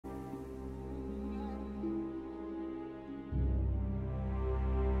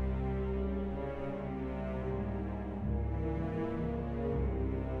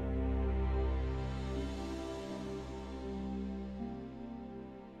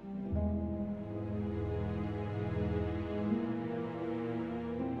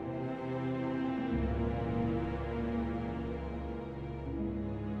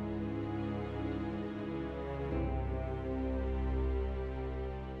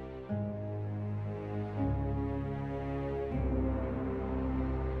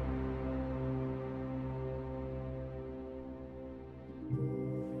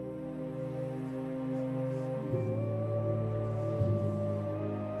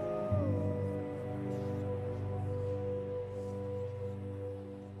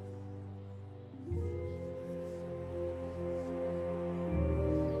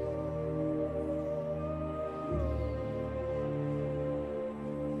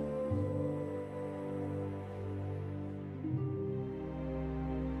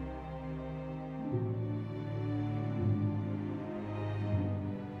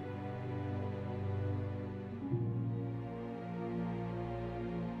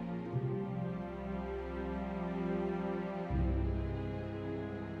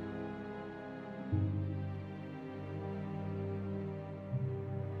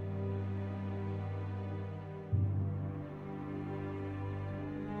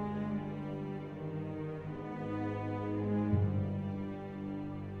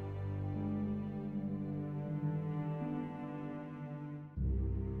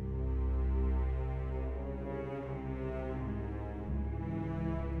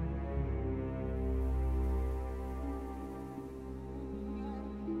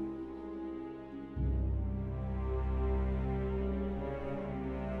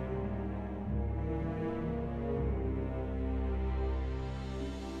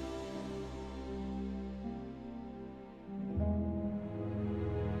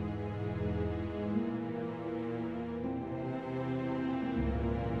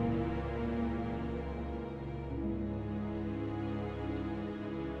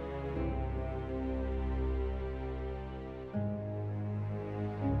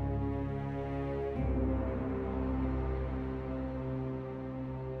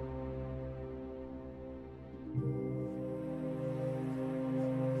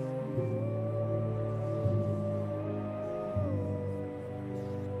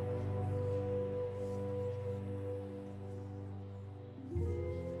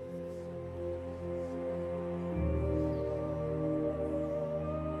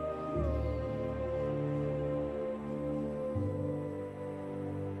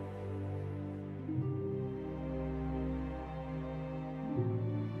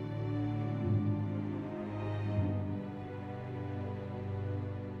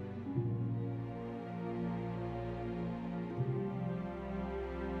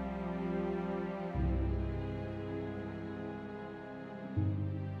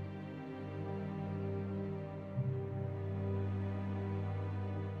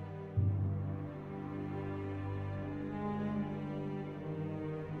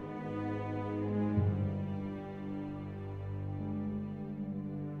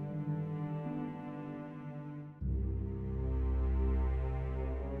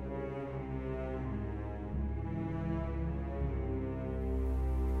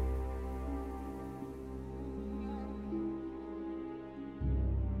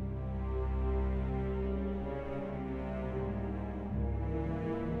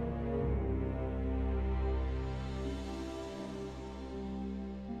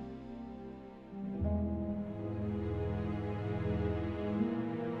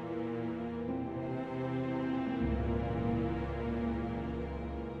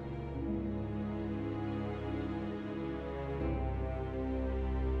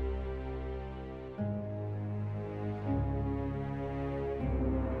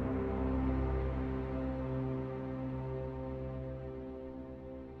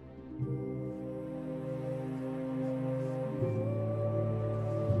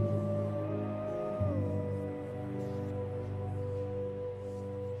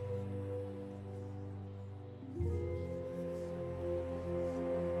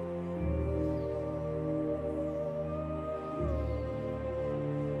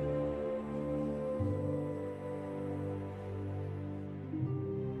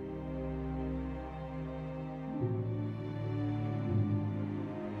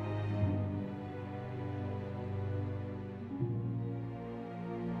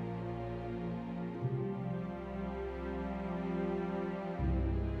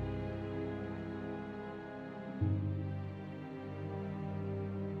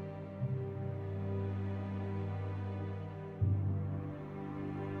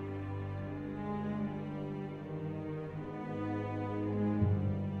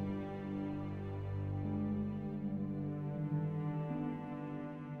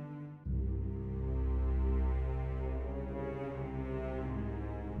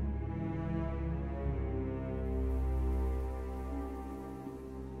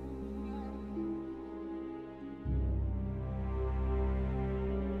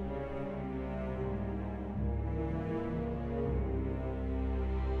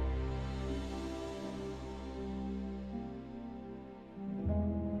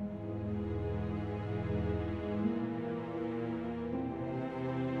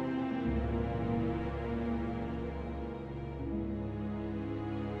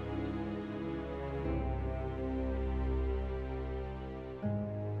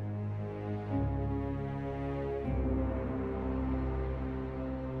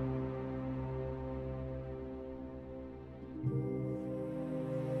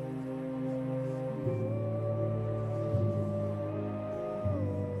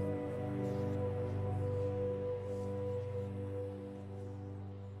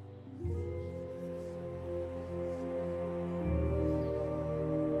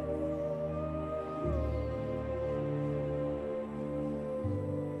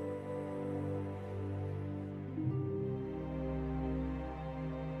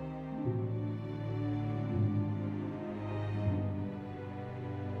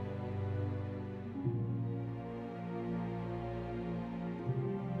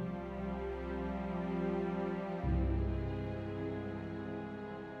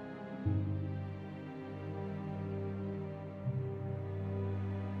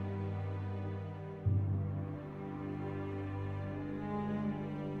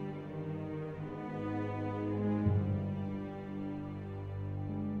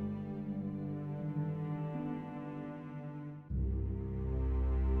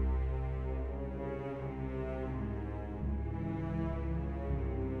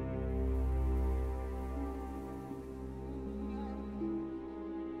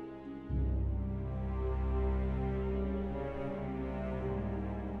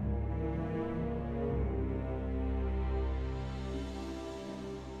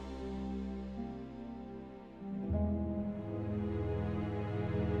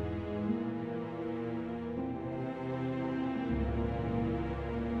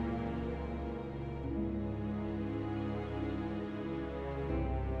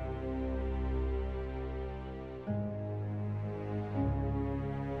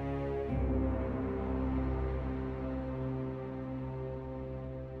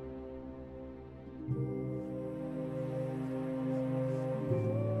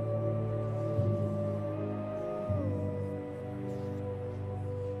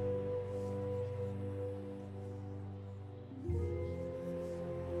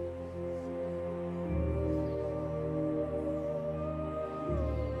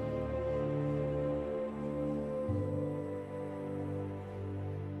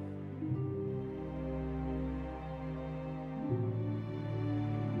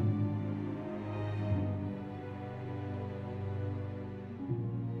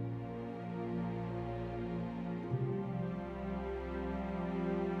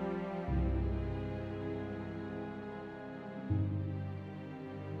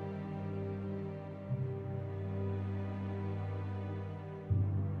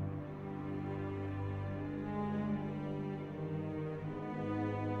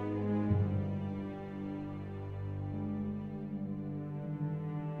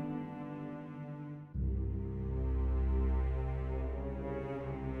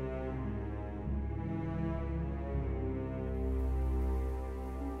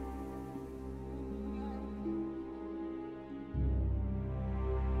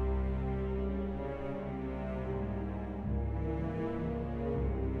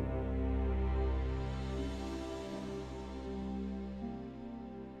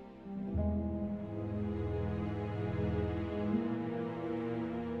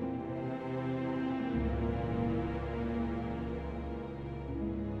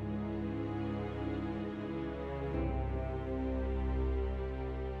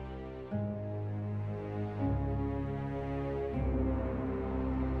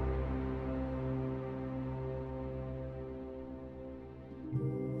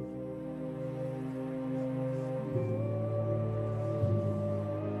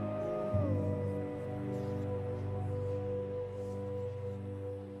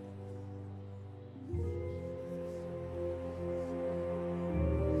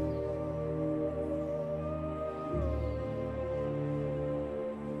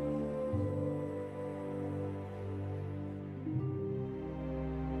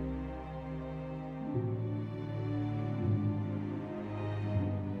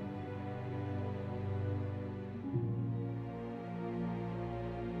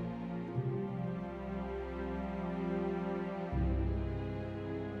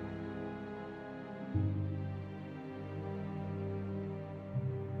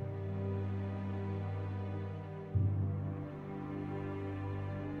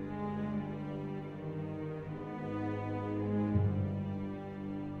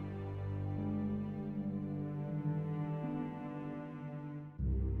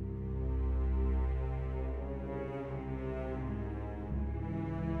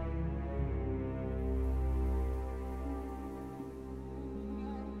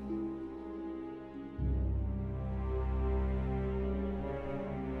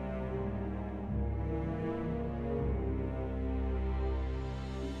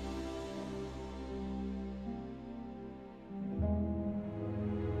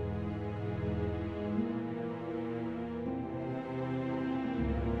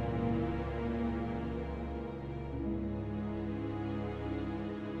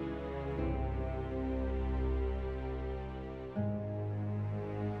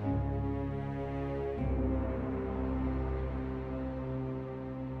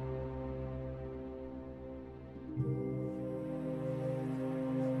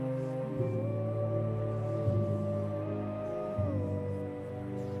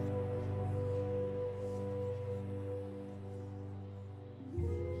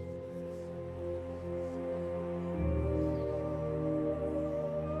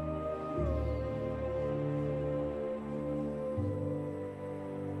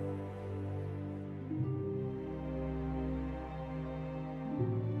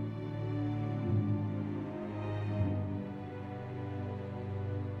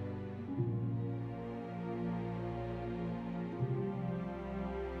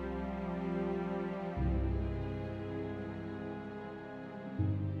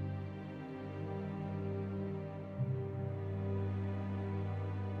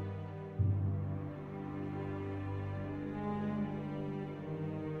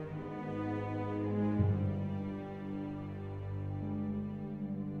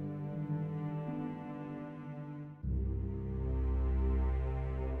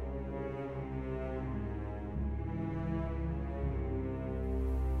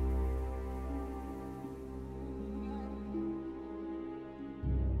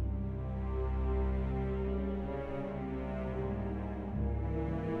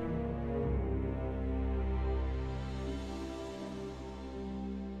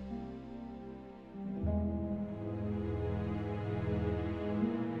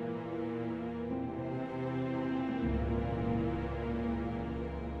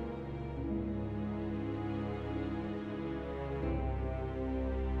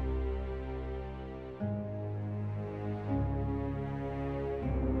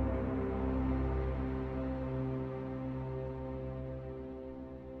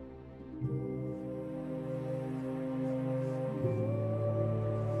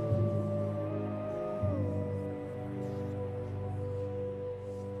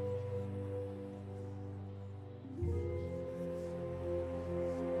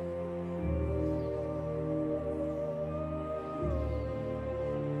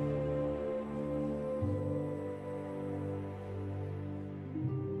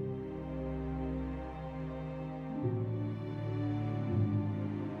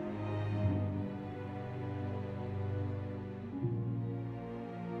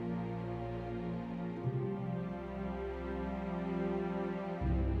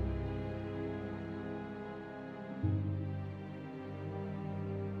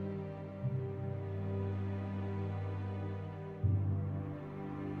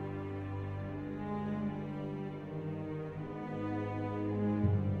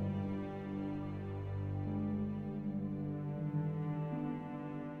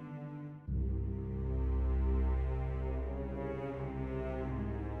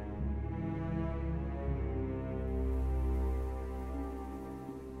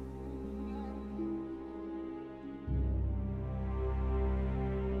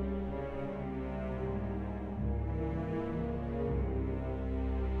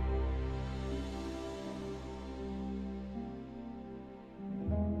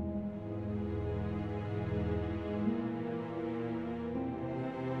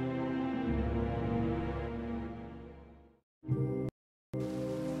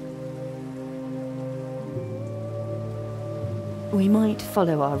We might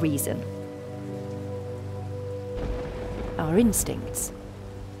follow our reason. Our instincts.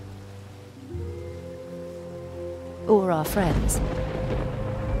 Or our friends.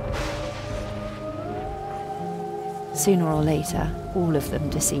 Sooner or later, all of them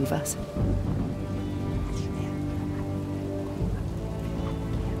deceive us.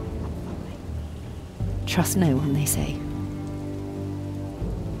 Trust no one, they say.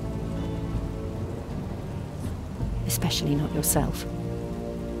 Especially not yourself.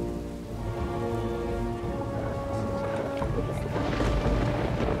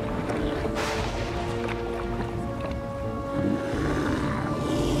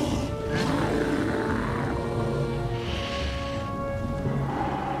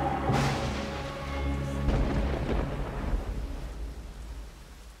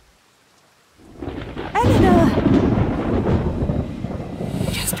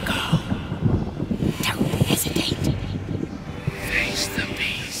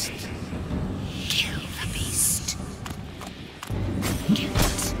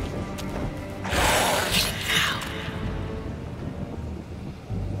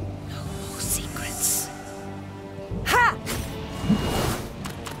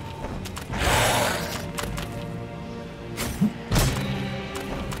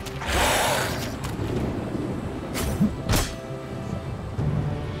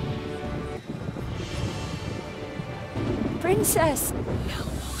 Princess! No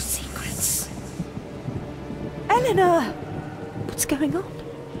more secrets. Eleanor! What's going on?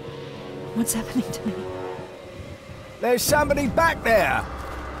 What's happening to me? There's somebody back there!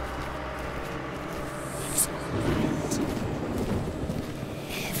 It's all right.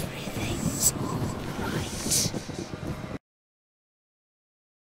 Everything's all right.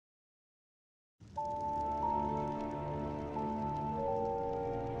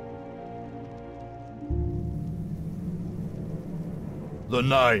 The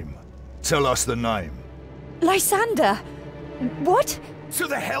name. Tell us the name. Lysander! What? To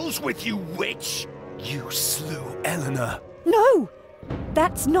the hells with you, witch! You slew Eleanor. No!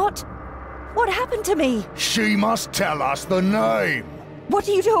 That's not... What happened to me? She must tell us the name! What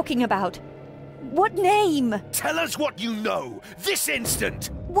are you talking about? What name? Tell us what you know, this instant!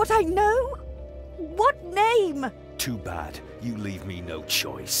 What I know? What name? Too bad. You leave me no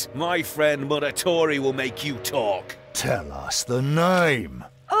choice. My friend Muratori will make you talk. Tell us the name.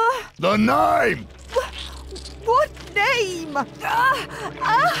 The name! What name?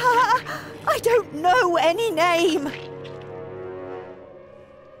 I don't know any name.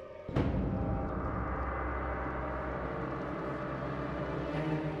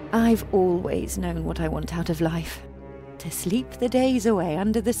 I've always known what I want out of life. To sleep the days away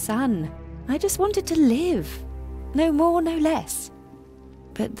under the sun. I just wanted to live. No more, no less.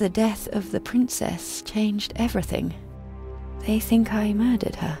 But the death of the princess changed everything. They think I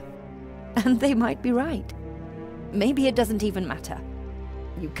murdered her. And they might be right. Maybe it doesn't even matter.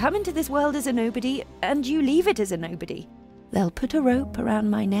 You come into this world as a nobody, and you leave it as a nobody. They'll put a rope around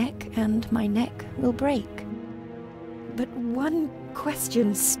my neck, and my neck will break. But one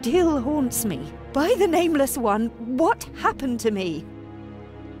question still haunts me. By the Nameless One, what happened to me?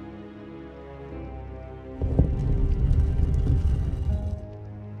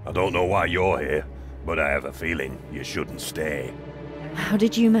 I don't know why you're here, but I have a feeling you shouldn't stay. How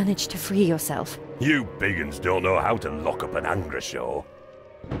did you manage to free yourself? You biggins don't know how to lock up an Angra show.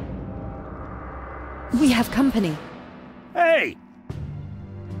 We have company. Hey!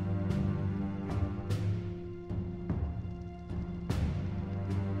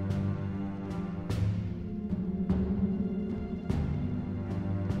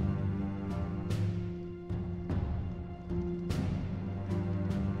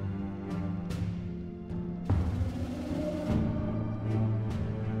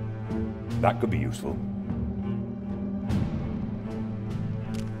 That could be useful.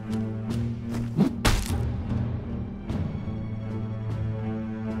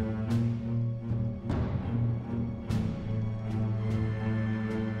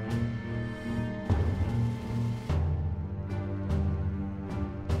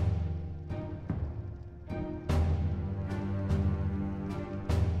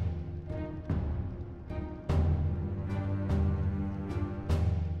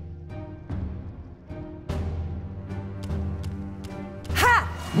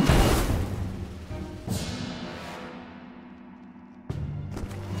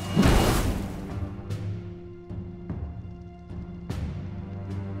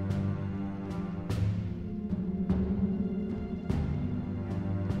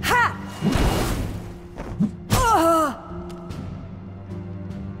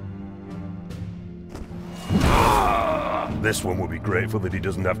 This one will be grateful that he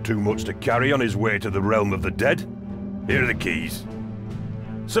doesn't have too much to carry on his way to the realm of the dead. Here are the keys.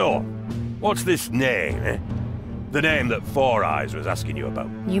 So, what's this name, eh? The name that Four Eyes was asking you about.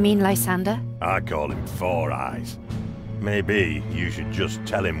 You mean Lysander? I call him Four Eyes. Maybe you should just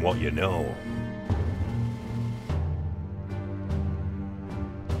tell him what you know.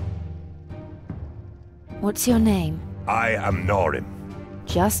 What's your name? I am Norim.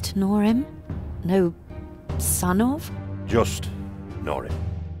 Just Norim? No son of? Just Norim.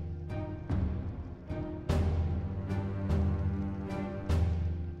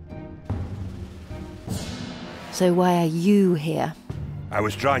 So why are you here? I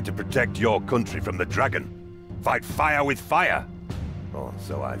was trying to protect your country from the dragon. Fight fire with fire. Or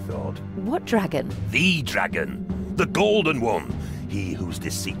so I thought. What dragon? The dragon. The golden one. He whose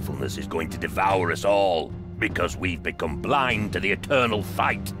deceitfulness is going to devour us all. Because we've become blind to the eternal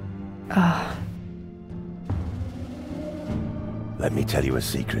fight. Ah. Let me tell you a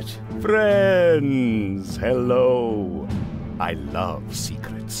secret. Friends, hello. I love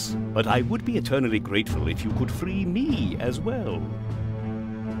secrets, but I would be eternally grateful if you could free me as well.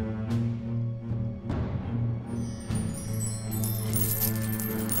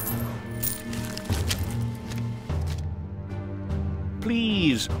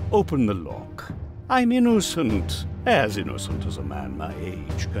 Please, open the lock. I'm innocent, as innocent as a man my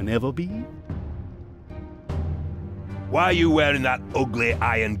age can ever be. Why are you wearing that ugly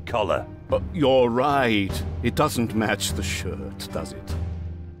iron collar? You're right. It doesn't match the shirt, does it?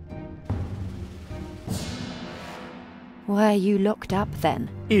 Why are you locked up then?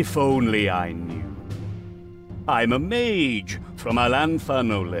 If only I knew. I'm a mage, from Alantha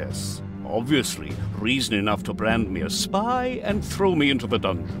no less. Obviously, reason enough to brand me a spy and throw me into the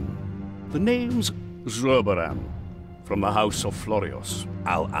dungeon. The name's Zurbaran, from the House of Florios.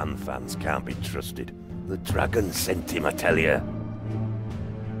 Al-Anfans can't be trusted. The dragon sent him, I tell you.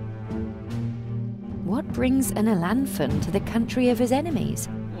 What brings an Elanthan to the country of his enemies?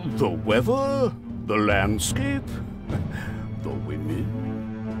 The weather, the landscape, the women.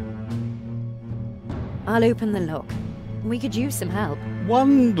 I'll open the lock. We could use some help.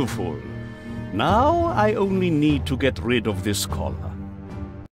 Wonderful. Now I only need to get rid of this collar.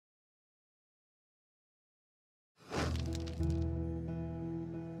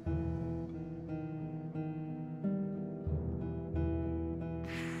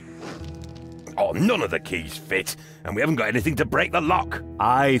 Oh, none of the keys fit, and we haven't got anything to break the lock.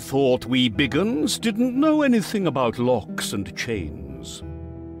 I thought we bigguns didn't know anything about locks and chains.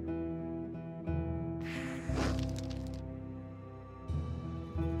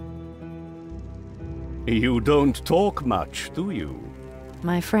 You don't talk much, do you?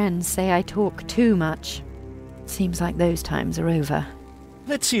 My friends say I talk too much. Seems like those times are over.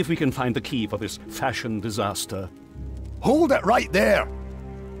 Let's see if we can find the key for this fashion disaster. Hold it right there!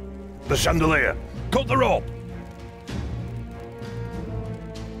 The chandelier. Cut the rope.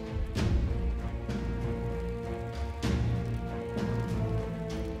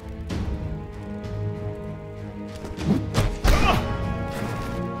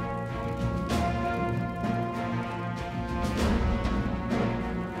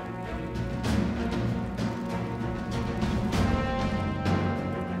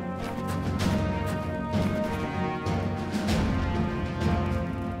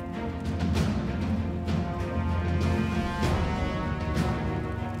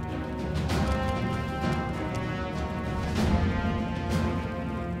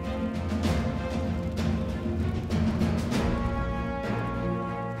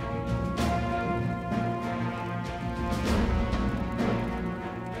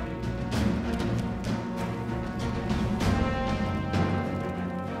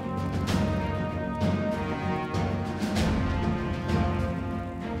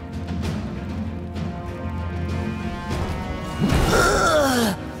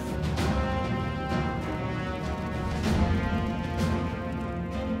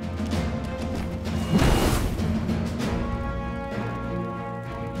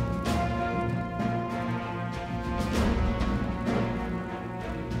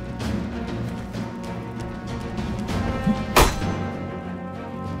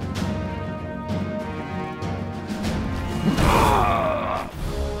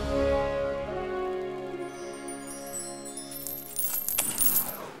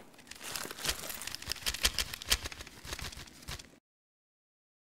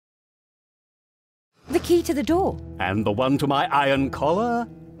 The key to the door. And the one to my iron collar?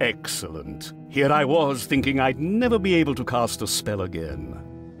 Excellent. Here I was thinking I'd never be able to cast a spell again.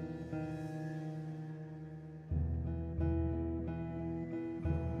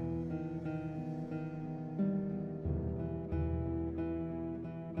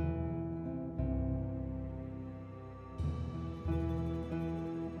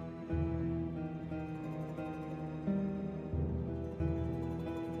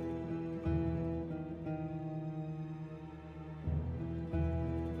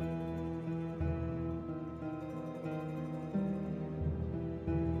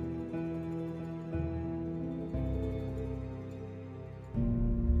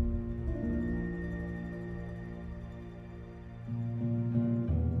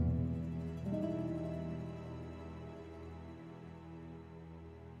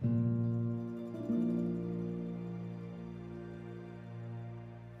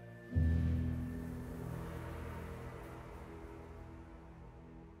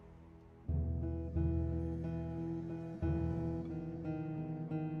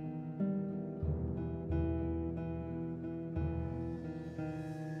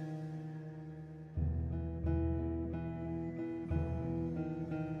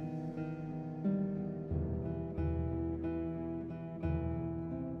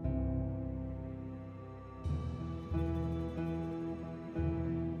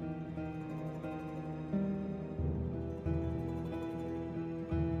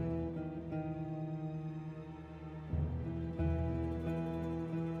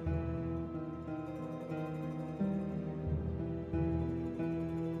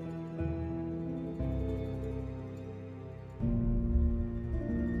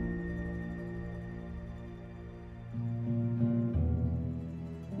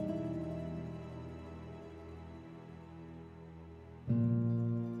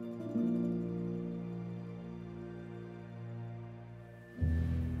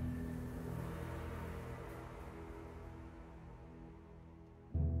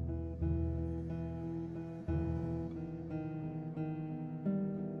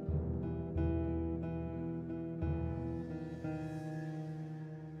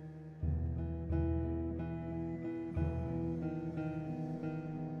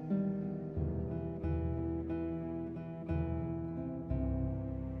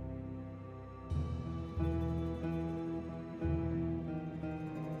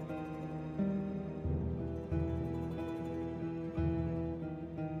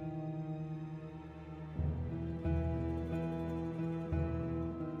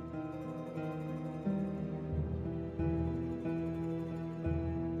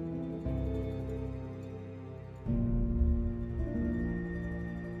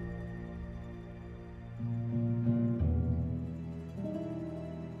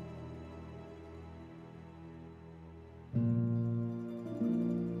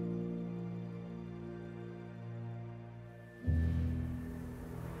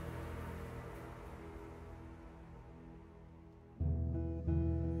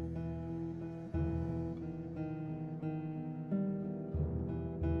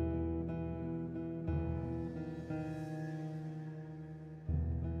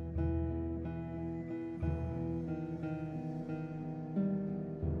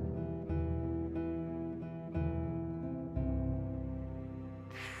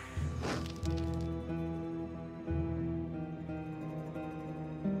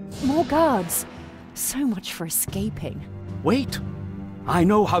 More guards. So much for escaping. Wait! I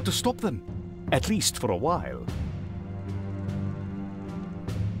know how to stop them. At least for a while.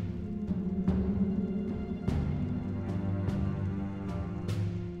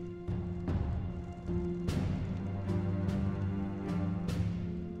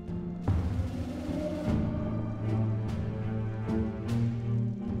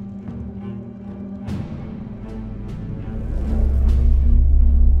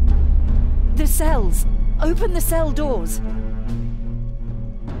 The cells! Open the cell doors!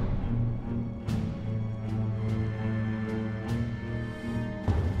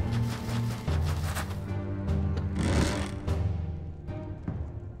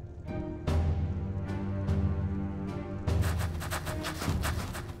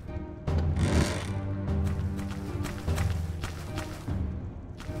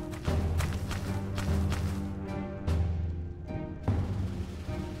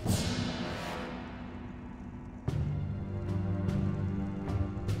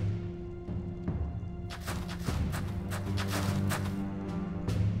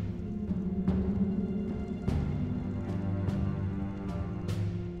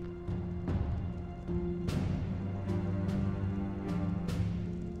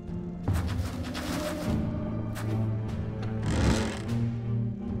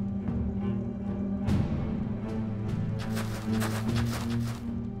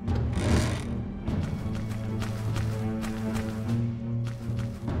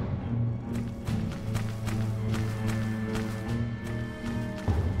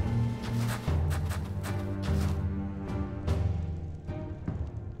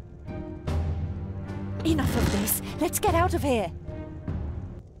 Enough of this. Let's get out of here.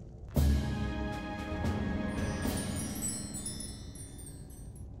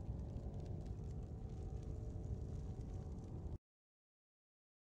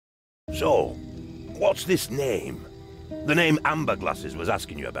 So, what's this name? The name Amber Glasses was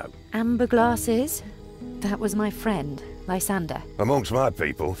asking you about. Amber glasses? That was my friend, Lysander. Amongst my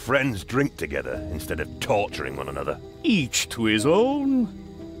people, friends drink together instead of torturing one another. Each to his own.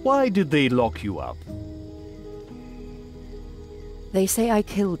 Why did they lock you up? They say I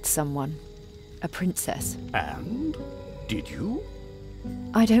killed someone. A princess. And? Did you?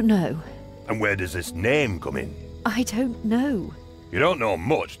 I don't know. And where does this name come in? I don't know. You don't know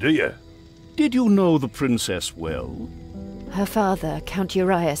much, do you? Did you know the princess well? Her father, Count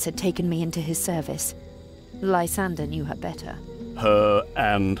Urias, had taken me into his service. Lysander knew her better. Her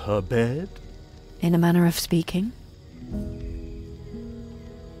and her bed? In a manner of speaking.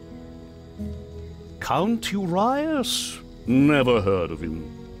 Count Urias? Never heard of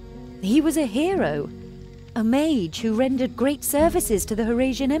him. He was a hero. A mage who rendered great services to the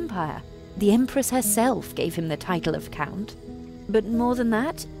Horasian Empire. The Empress herself gave him the title of Count. But more than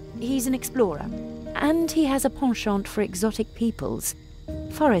that, he's an explorer. And he has a penchant for exotic peoples.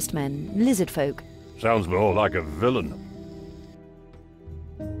 Forest men, lizard folk. Sounds more like a villain.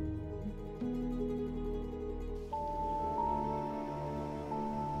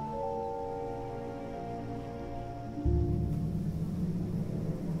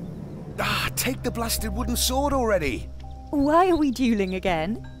 Take the blasted wooden sword already! Why are we dueling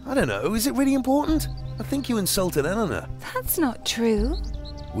again? I don't know, is it really important? I think you insulted Eleanor. That's not true.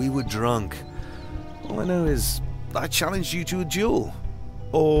 We were drunk. All I know is I challenged you to a duel.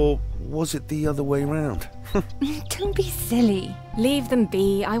 Or was it the other way round? Don't be silly. Leave them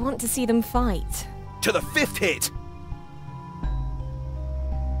be. I want to see them fight. To the 5th hit!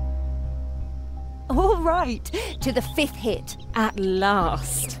 All right, to the 5th hit. At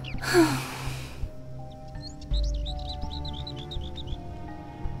last.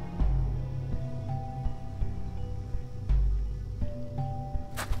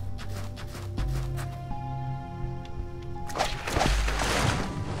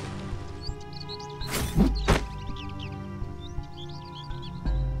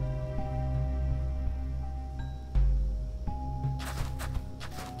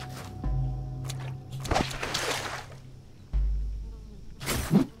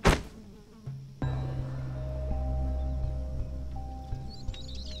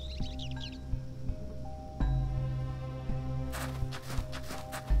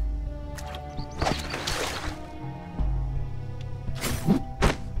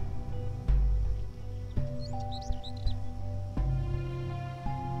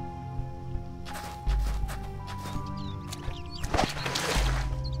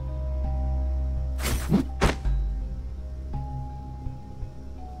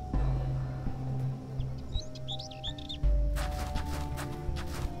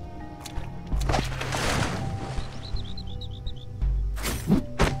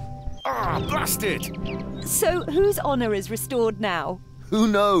 Blast it! So, whose honour is restored now? Who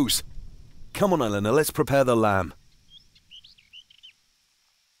knows? Come on, Eleanor, let's prepare the lamb.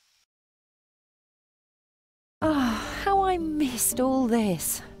 Oh, how I missed all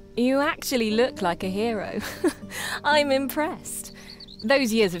this. You actually look like a hero. I'm impressed.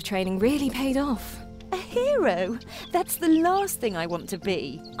 Those years of training really paid off. A hero? That's the last thing I want to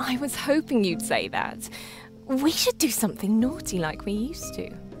be. I was hoping you'd say that. We should do something naughty like we used to.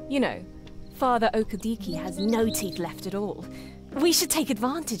 You know, Father Okadiki has no teeth left at all. We should take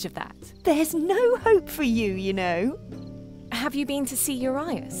advantage of that. There's no hope for you, you know. Have you been to see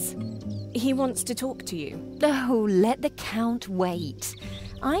Urias? He wants to talk to you. Oh, let the Count wait.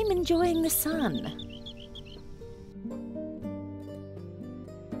 I'm enjoying the sun.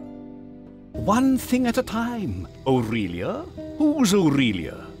 One thing at a time. Aurelia? Who's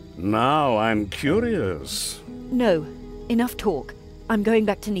Aurelia? Now I'm curious. No, enough talk. I'm going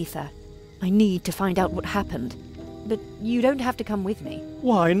back to Nitha. I need to find out what happened. But you don't have to come with me.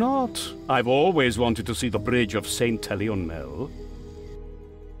 Why not? I've always wanted to see the bridge of St. Teleonmel.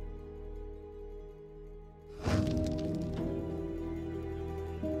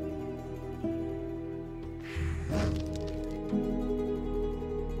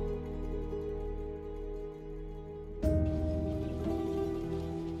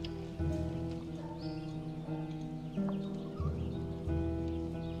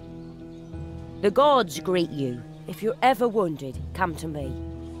 The gods greet you. If you're ever wounded, come to me.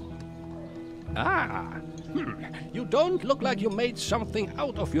 You don't look like you made something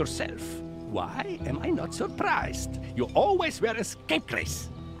out of yourself. Why am I not surprised? You always wear a scapegrace.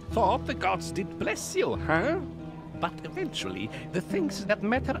 Thought the gods did bless you, huh? But eventually, the things that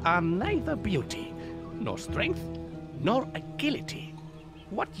matter are neither beauty, nor strength, nor agility.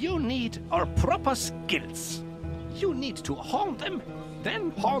 What you need are proper skills. You need to hone them,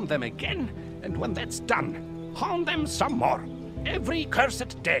 then hone them again, and when that's done, hone them some more, every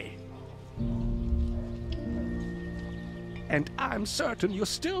cursed day. And I'm certain you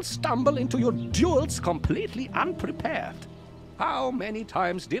still stumble into your duels completely unprepared. How many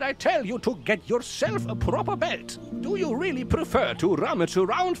times did I tell you to get yourself a proper belt? Do you really prefer to rummage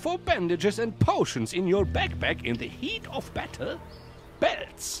around for bandages and potions in your backpack in the heat of battle?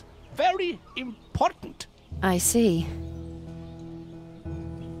 Belts. Very important. I see.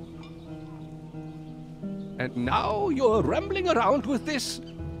 And now you're rambling around with this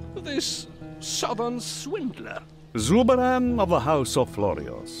southern swindler. Zubaran of the House of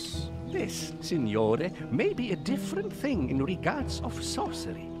Florios. This, signore, may be a different thing in regards of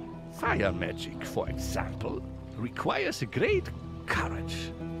sorcery. Fire magic, for example, requires a great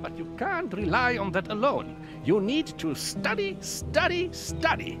courage. But you can't rely on that alone. You need to study, study,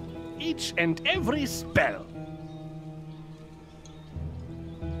 study. Each and every spell.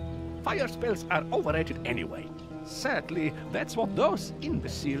 Fire spells are overrated anyway. Sadly, that's what those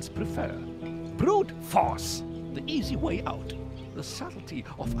imbeciles prefer. Brute force, the easy way out. The subtlety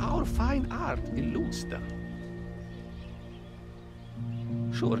of our fine art eludes them.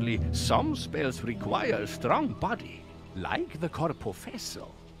 Surely some spells require a strong body, like the Corpo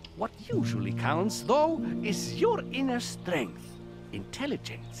Fesso. What usually counts, though, is your inner strength,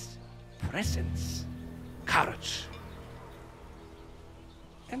 intelligence, presence, courage.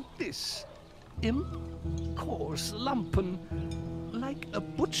 And this imp, coarse, lumpen, like a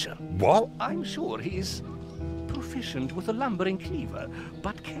butcher. What? I'm sure he's proficient with a lumbering cleaver,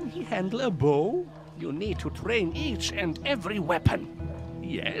 but can he handle a bow? You need to train each and every weapon.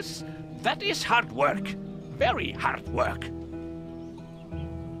 Yes, that is hard work. Very hard work.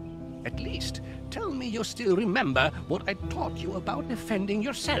 At least, tell me you still remember what I taught you about defending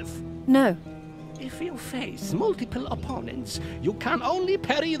yourself. No. If you face multiple opponents, you can only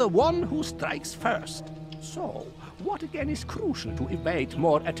parry the one who strikes first. So, what again is crucial to evade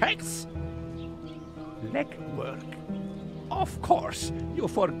more attacks? Leg work. Of course, you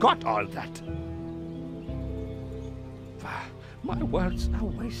forgot all that. My words are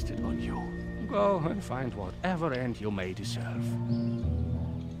wasted on you. Go and find whatever end you may deserve.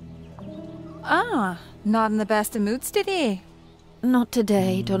 Ah, not in the best of moods today. Not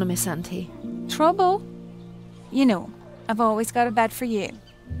today, Donna Missanti. Trouble? You know, I've always got a bed for you.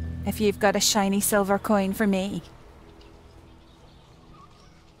 If you've got a shiny silver coin for me.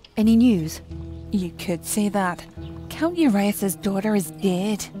 Any news? You could say that. Count Urias' daughter is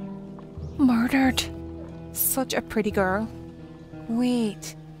dead. Murdered. Such a pretty girl.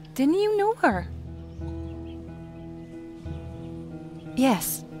 Wait, didn't you know her?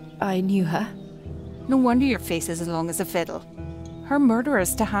 Yes, I knew her. No wonder your face is as long as a fiddle. Her murderer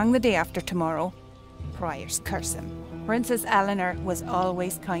is to hang the day after tomorrow. Priors curse him. Princess Eleanor was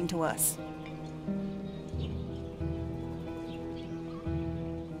always kind to us.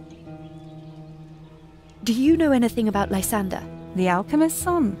 Do you know anything about Lysander? The alchemist's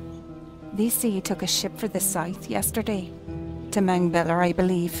son? They say he took a ship for the south yesterday. To Mangbiller, I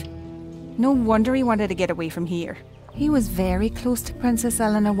believe. No wonder he wanted to get away from here. He was very close to Princess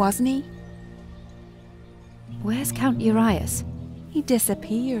Eleanor, wasn't he? Where's Count Urias? He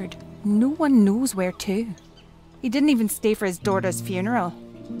disappeared. No one knows where to. He didn't even stay for his daughter's funeral.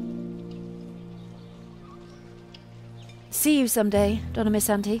 See you someday, Donna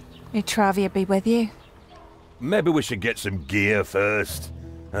Missanti. May Travia be with you. Maybe we should get some gear first.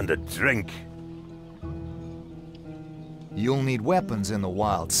 And a drink. You'll need weapons in the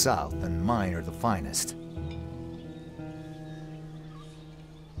wild south, and mine are the finest.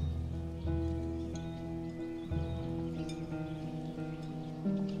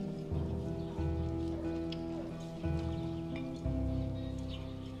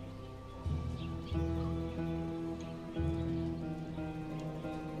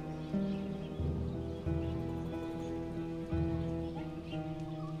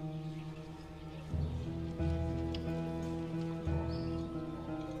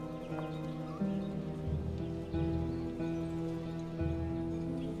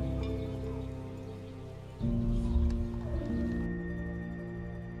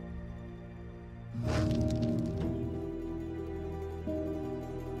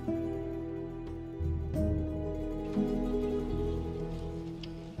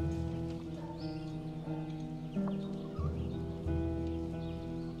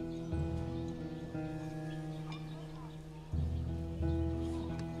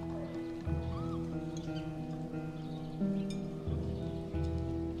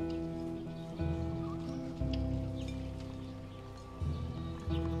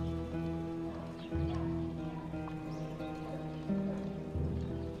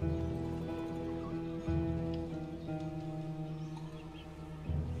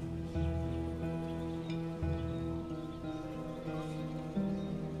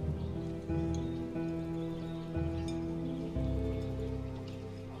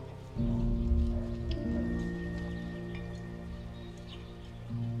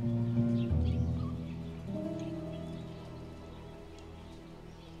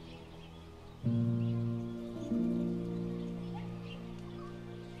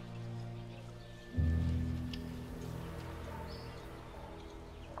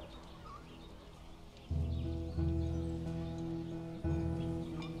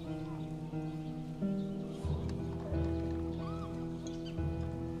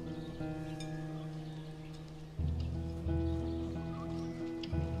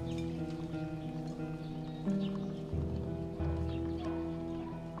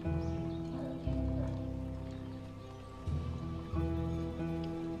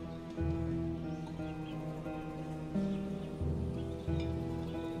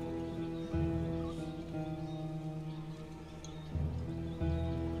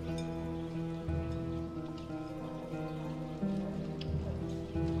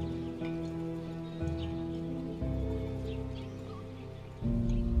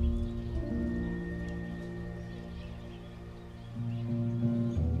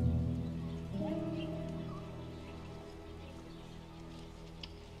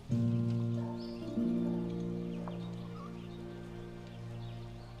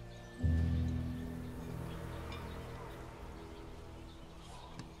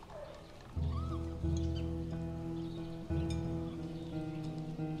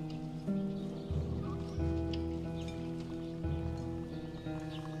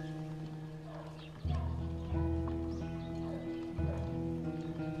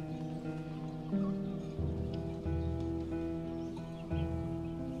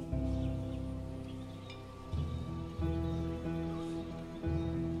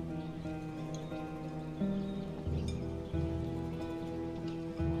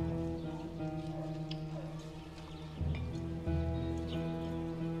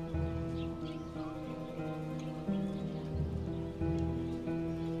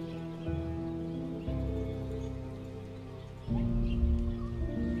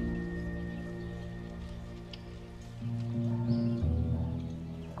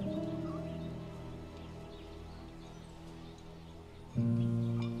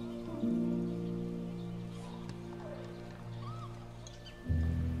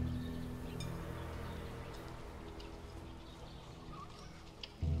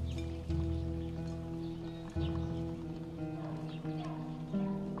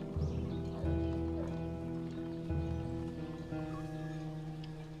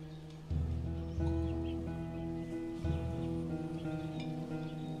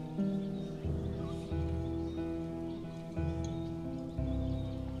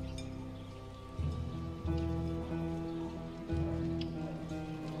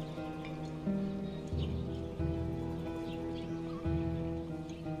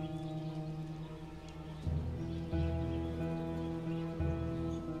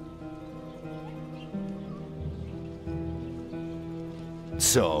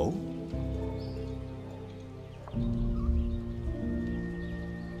 So?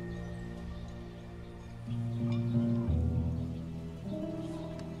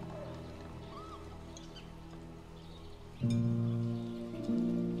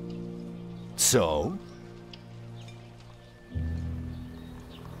 So?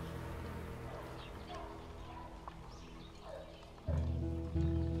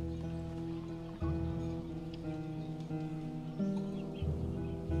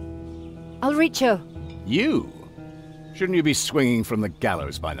 I'll reach you. You? Shouldn't you be swinging from the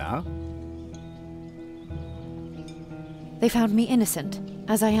gallows by now? They found me innocent,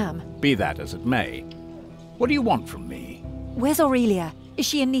 as I am. Be that as it may. What do you want from me? Where's Aurelia? Is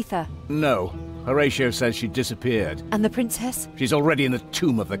she in Neither? No. Horatio says she disappeared. And the princess? She's already in the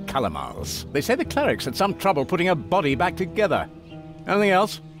tomb of the Calamars. They say the clerics had some trouble putting her body back together. Anything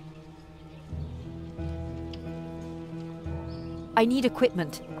else? I need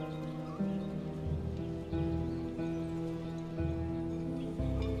equipment.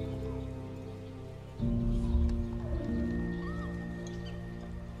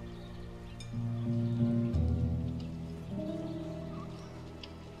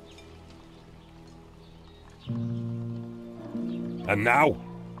 And now?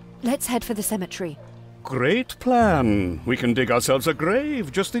 Let's head for the cemetery. Great plan. We can dig ourselves a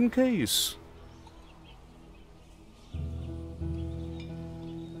grave, just in case.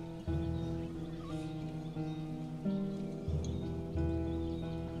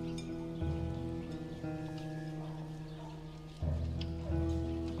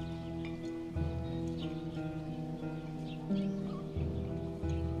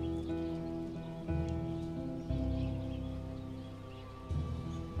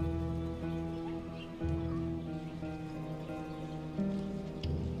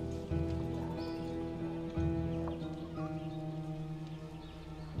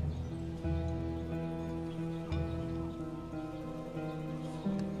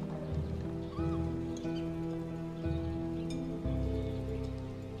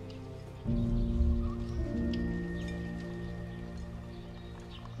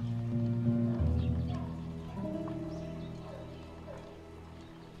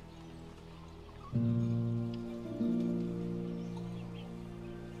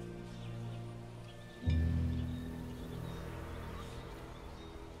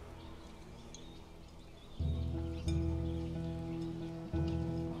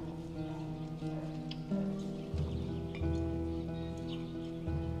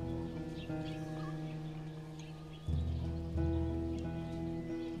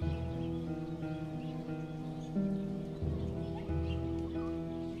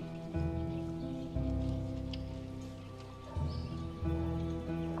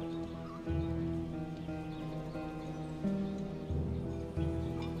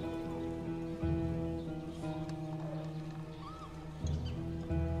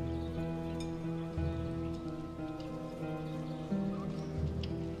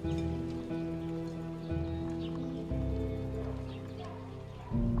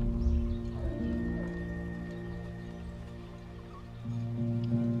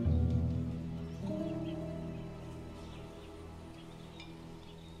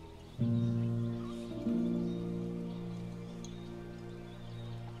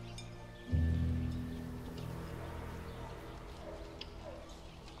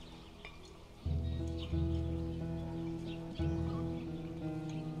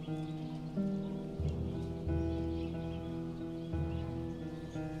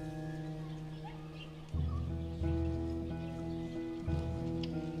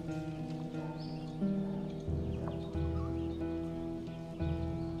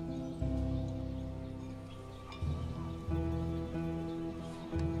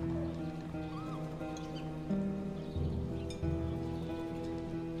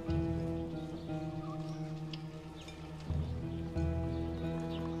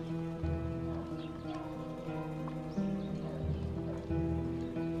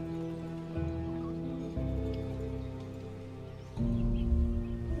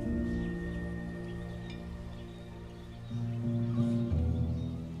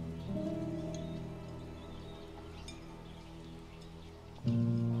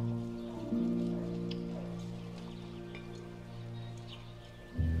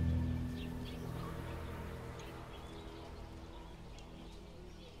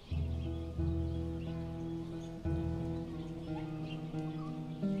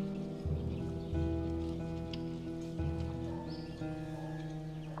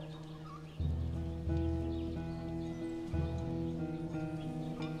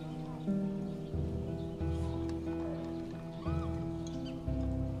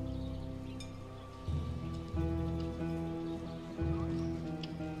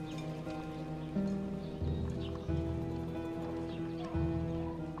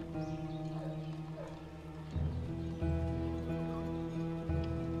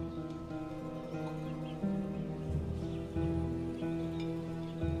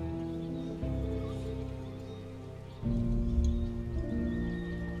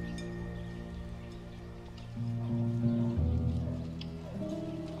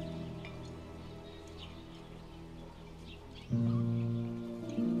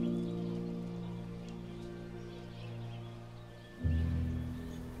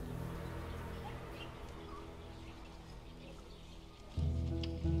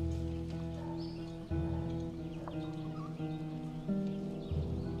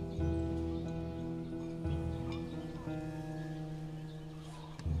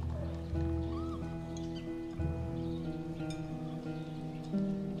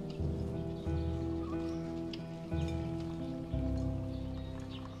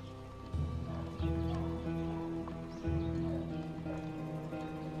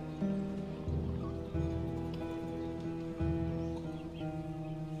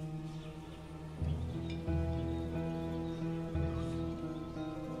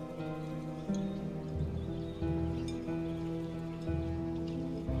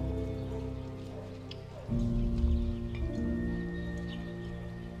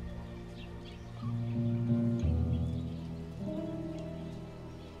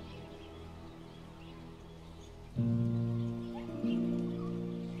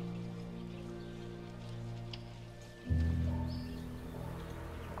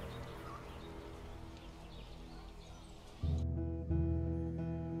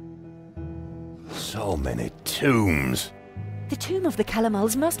 So many tombs. The tomb of the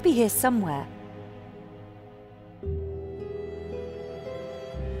Calamals must be here somewhere.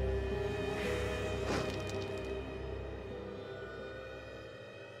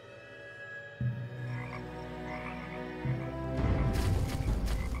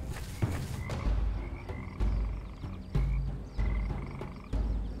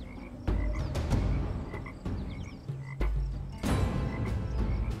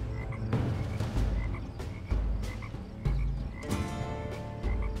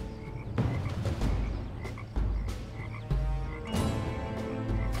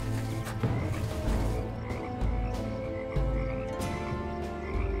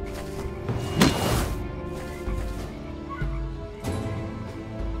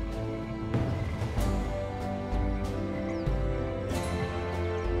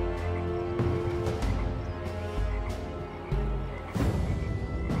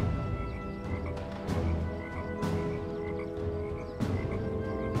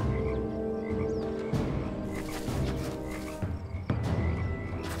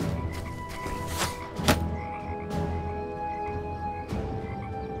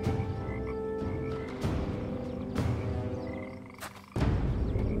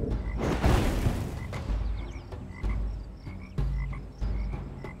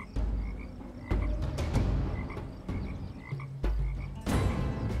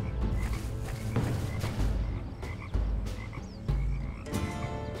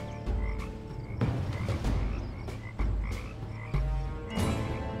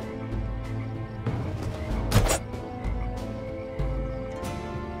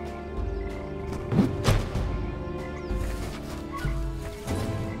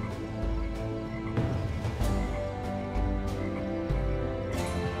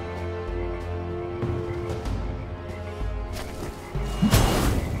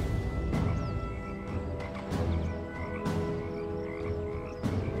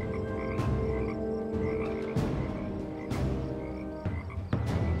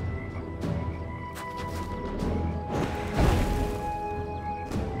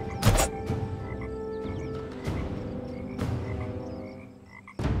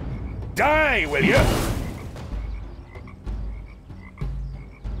 Die, will you?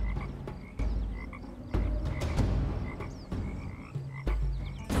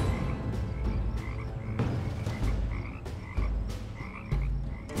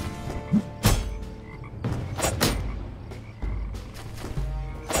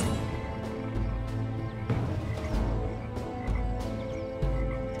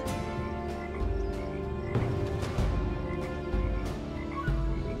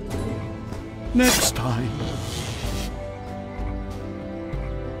 Next time.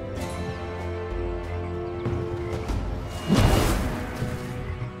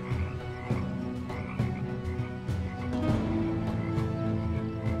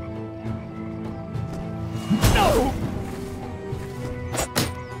 No!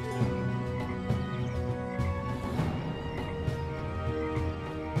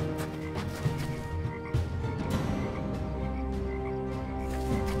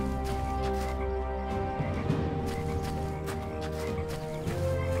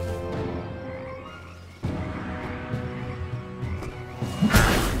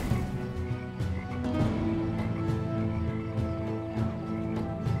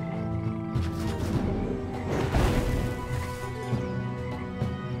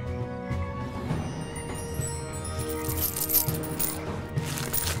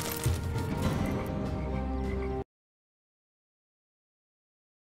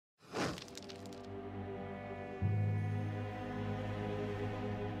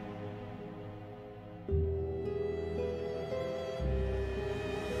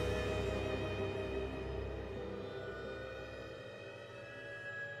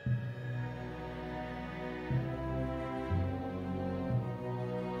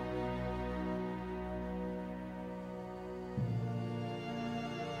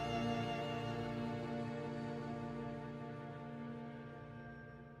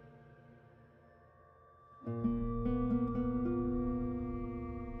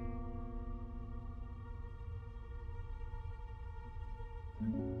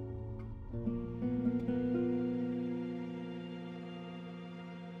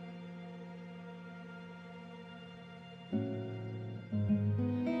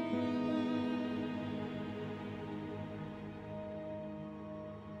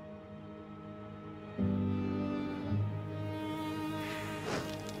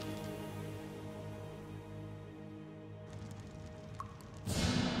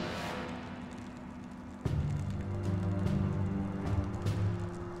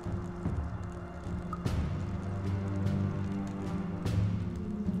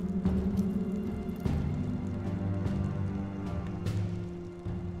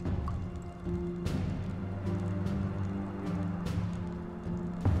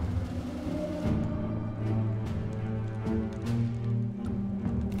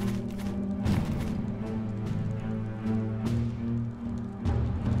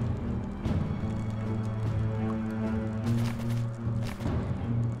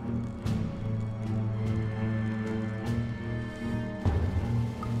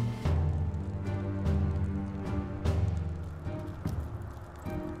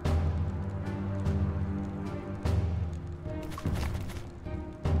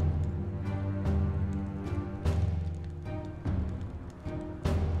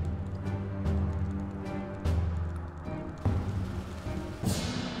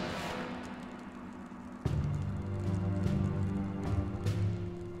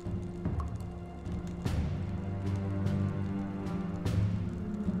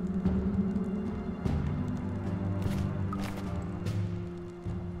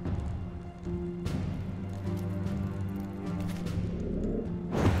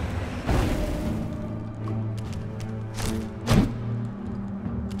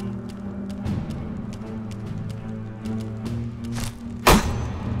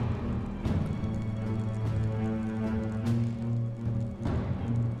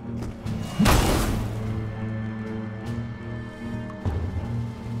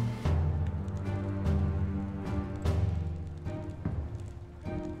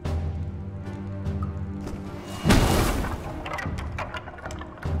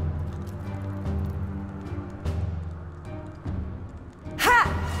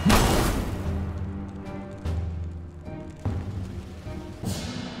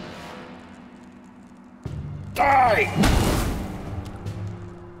 Die!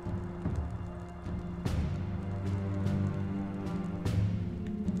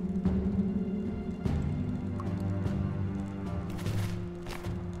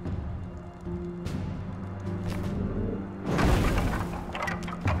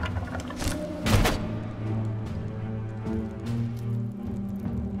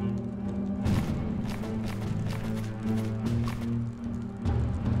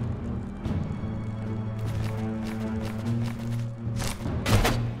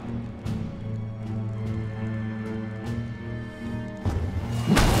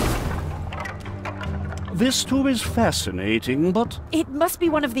 This too is fascinating, but... It must be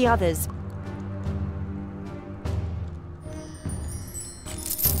one of the others.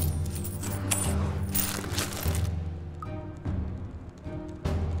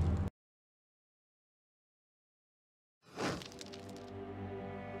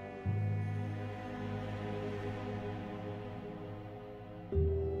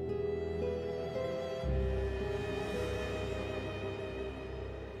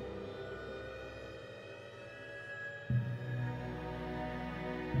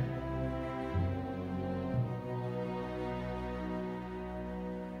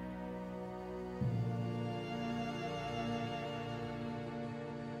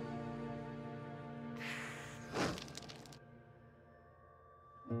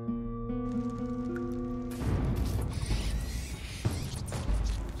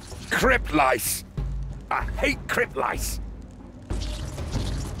 Crypt lice! I hate crypt lice!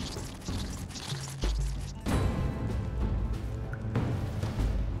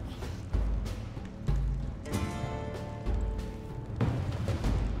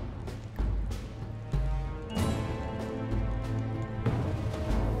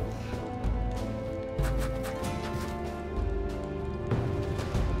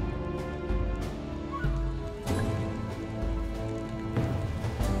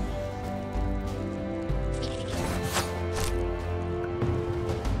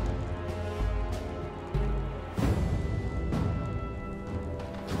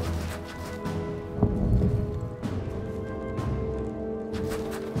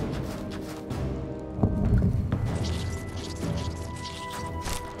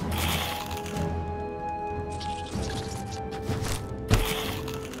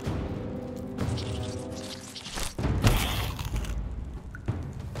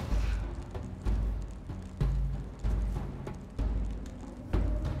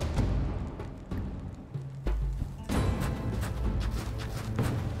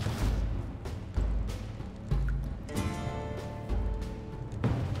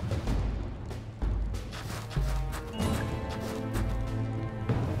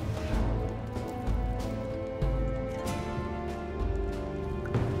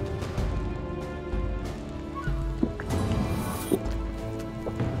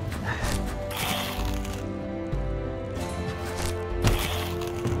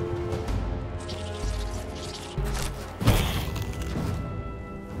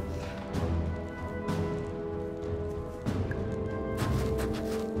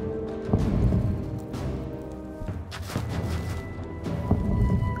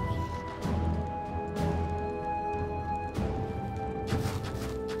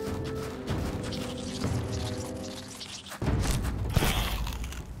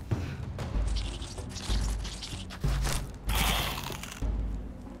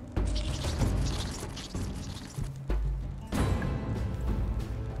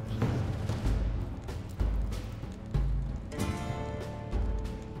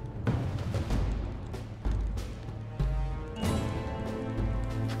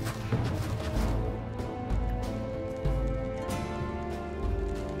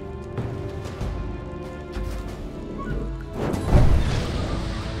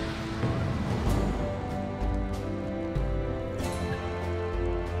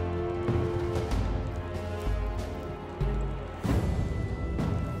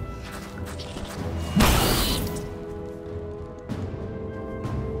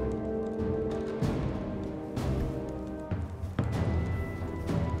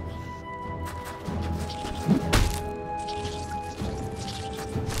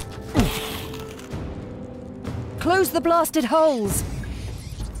 Close the blasted holes!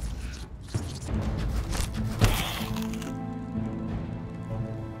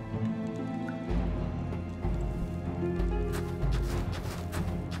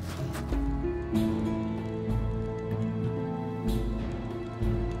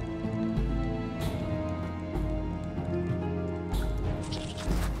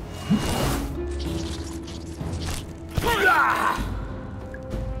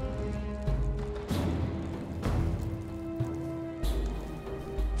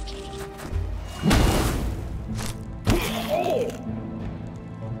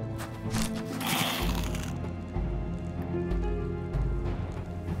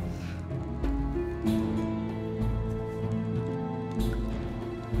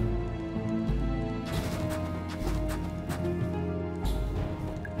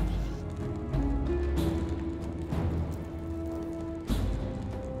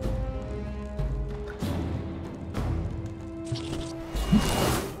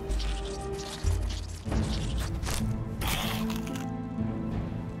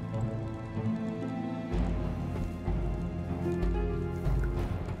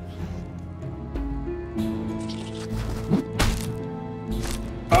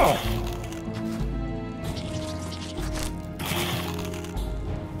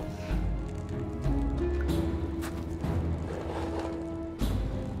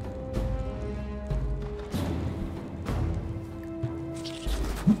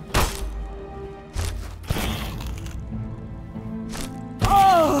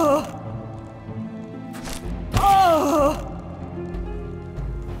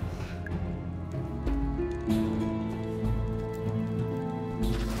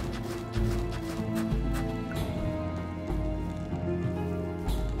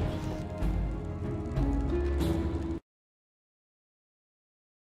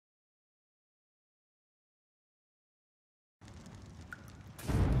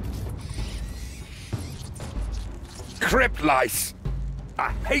 Crypt lice!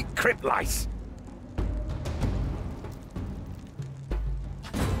 I hate crypt lice!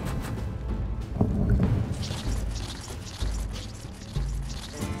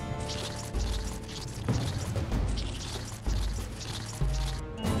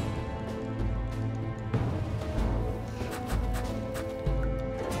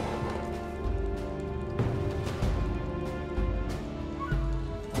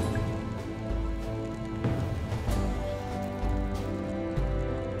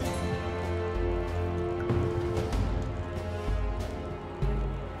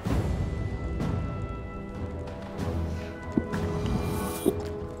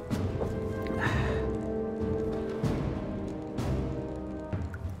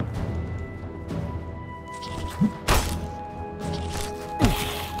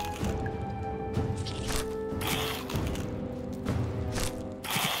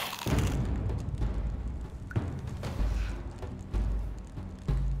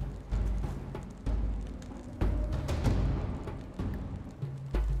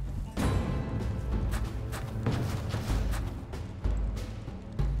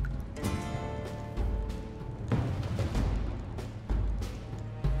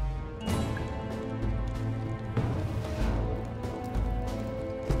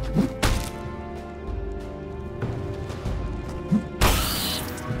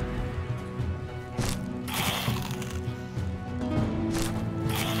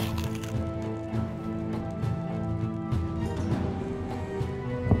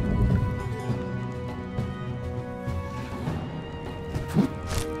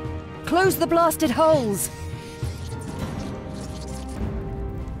 Close the blasted holes!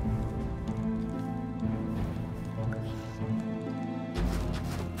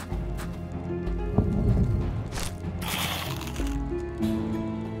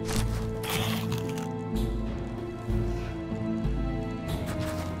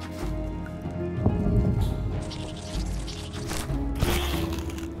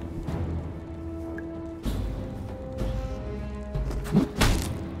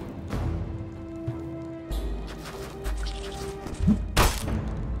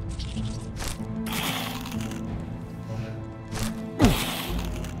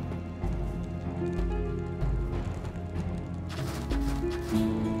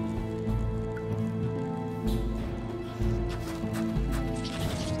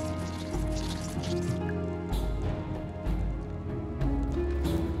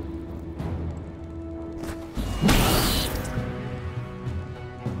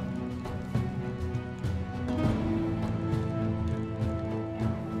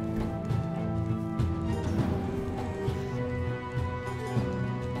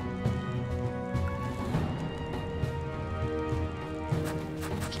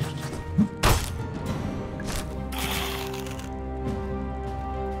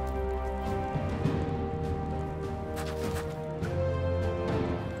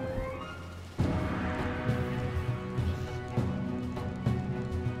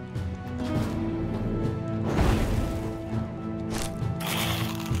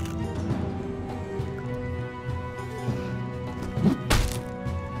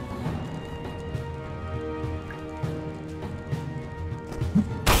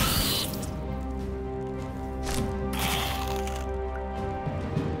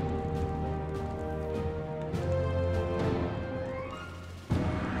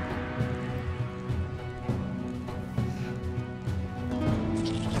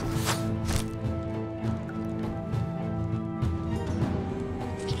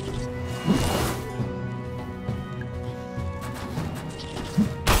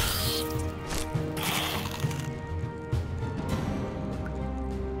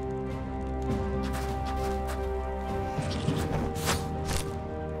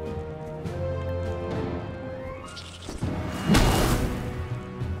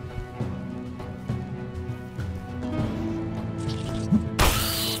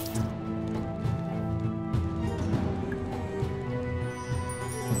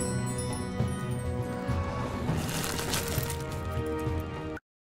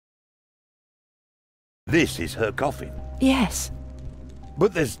 This is her coffin. Yes.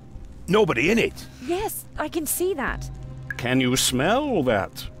 But there's nobody in it. Yes, I can see that. Can you smell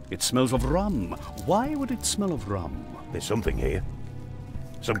that? It smells of rum. Why would it smell of rum? There's something here.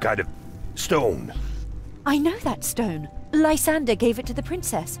 Some kind of stone. I know that stone. Lysander gave it to the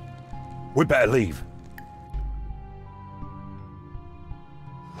princess. We'd better leave.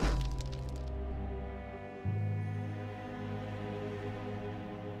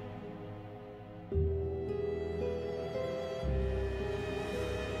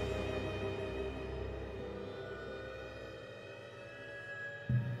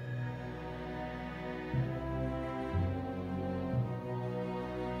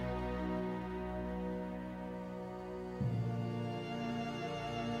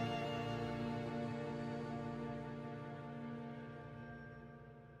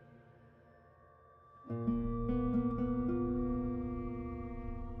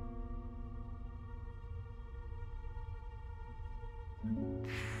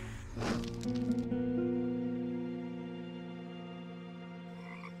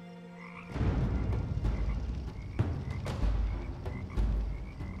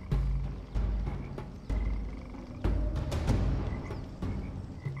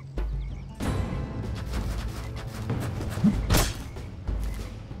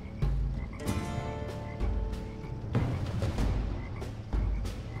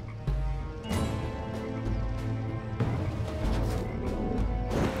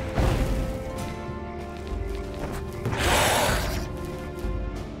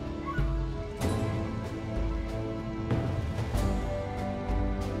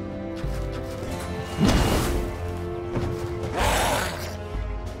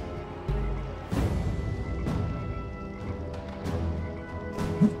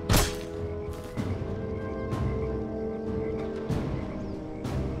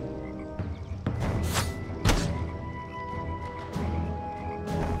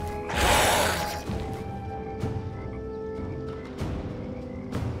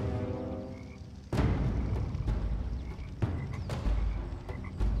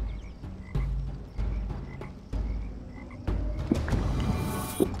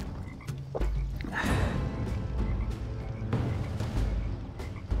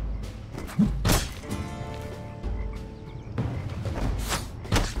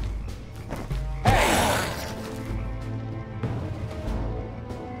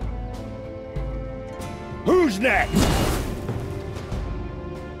 Who's next?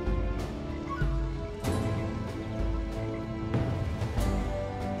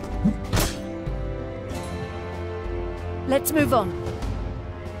 Let's move on.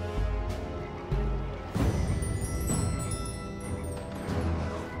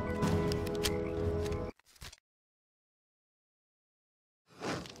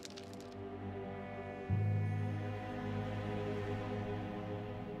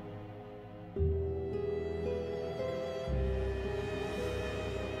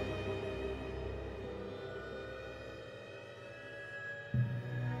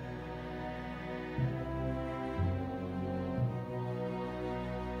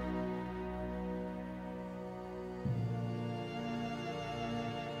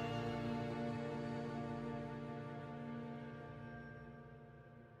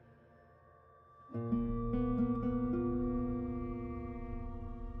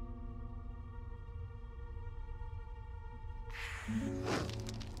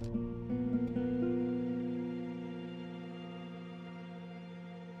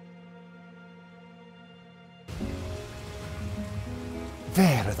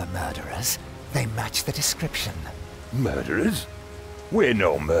 There are the murderers. They match the description. Murderers? We're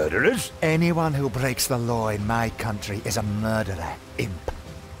no murderers. Anyone who breaks the law in my country is a murderer, imp.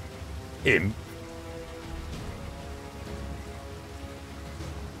 Imp?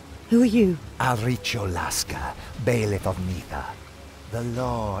 Who are you? Alricho Laska, bailiff of Nitha. The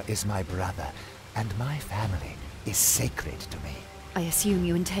law is my brother, and my family is sacred to me. I assume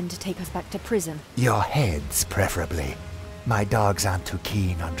you intend to take us back to prison. Your heads, preferably. My dogs aren't too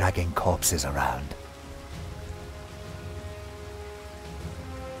keen on dragging corpses around.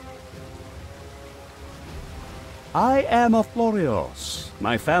 I am a Florios.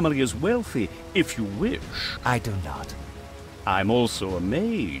 My family is wealthy, if you wish. I do not. I'm also a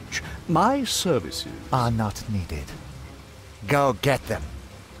mage. My services are not needed. Go get them.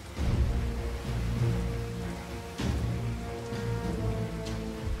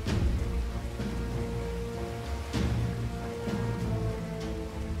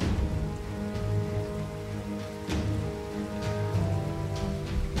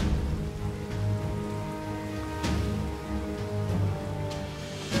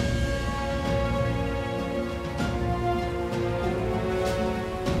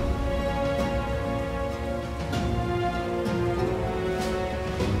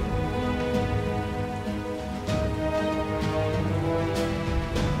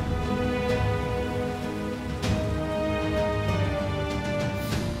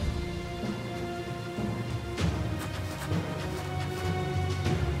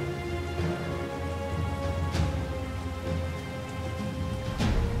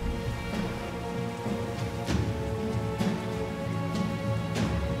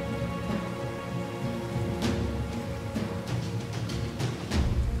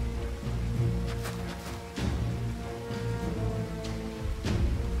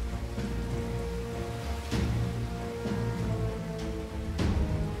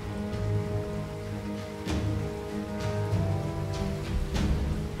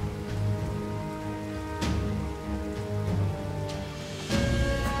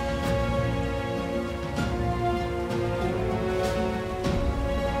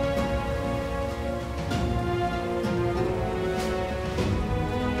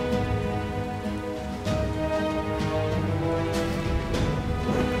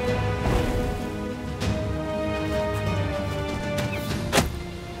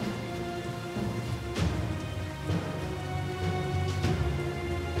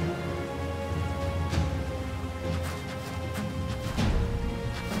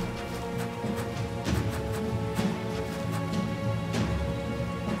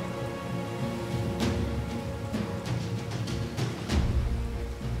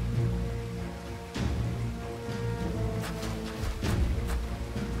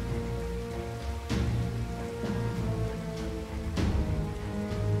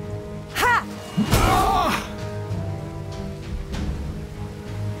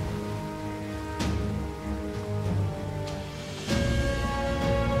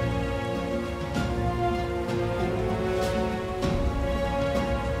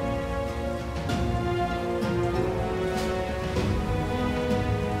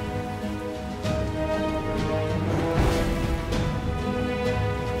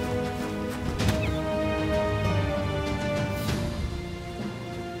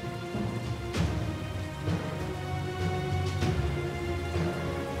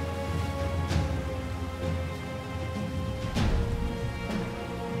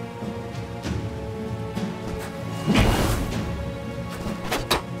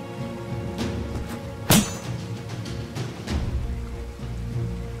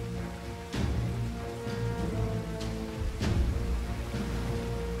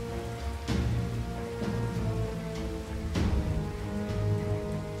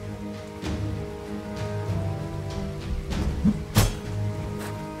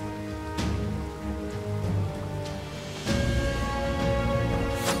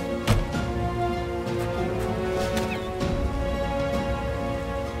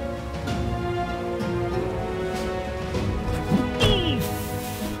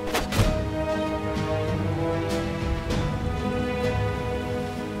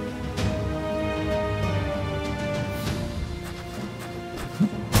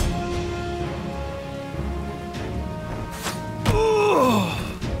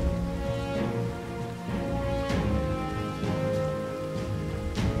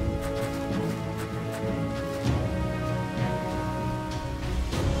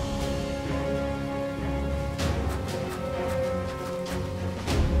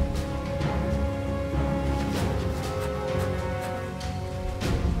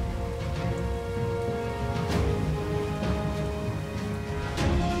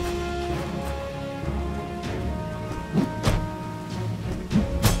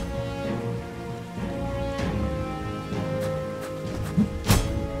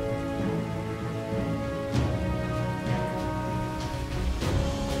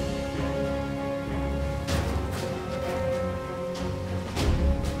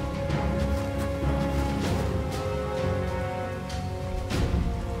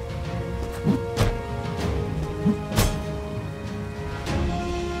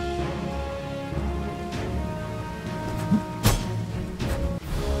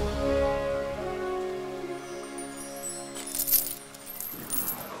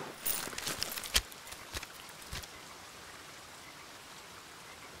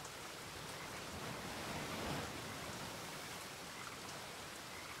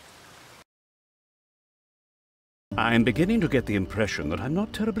 I'm beginning to get the impression that I'm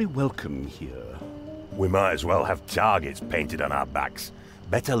not terribly welcome here. We might as well have targets painted on our backs.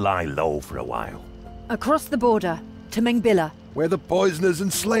 Better lie low for a while. Across the border, to Mengbilla. Where the poisoners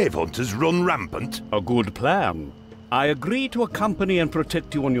and slave hunters run rampant. A good plan. I agree to accompany and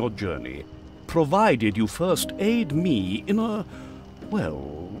protect you on your journey, provided you first aid me in a,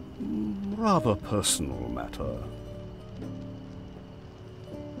 well, rather personal matter.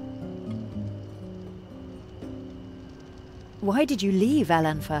 Why did you leave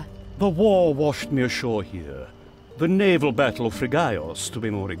Alanfa? The war washed me ashore here. The naval battle of Frigaios, to be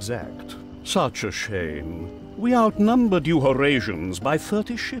more exact. Such a shame. We outnumbered you Horasians by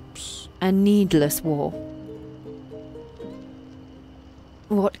 30 ships. A needless war.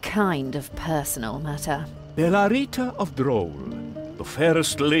 What kind of personal matter? Belarita of Droll, the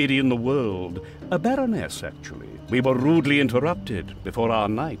fairest lady in the world. A baroness, actually. We were rudely interrupted before our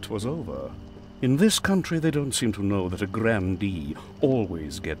night was over. In this country, they don't seem to know that a grandee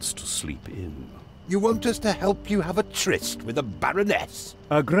always gets to sleep in. You want us to help you have a tryst with a baroness?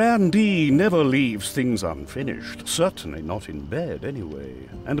 A grandee never leaves things unfinished, certainly not in bed, anyway.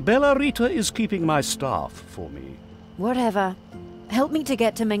 And Belarita is keeping my staff for me. Whatever. Help me to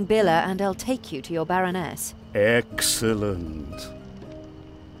get to Mengbilla and I'll take you to your baroness. Excellent.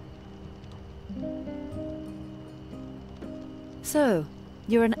 So,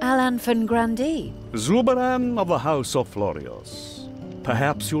 you're an Alanfan grandee? Zubaran of the House of Florios.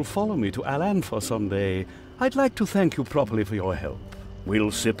 Perhaps you'll follow me to Alanfa someday. I'd like to thank you properly for your help.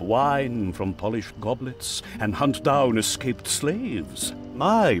 We'll sip wine from polished goblets and hunt down escaped slaves.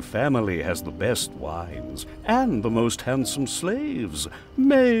 My family has the best wines and the most handsome slaves,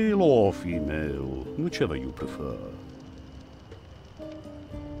 male or female, whichever you prefer.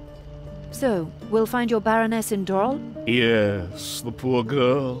 So, we'll find your baroness in Dorl? Yes, the poor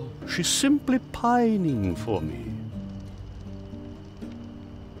girl. She's simply pining for me.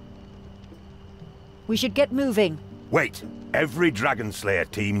 We should get moving. Wait, every Dragon Slayer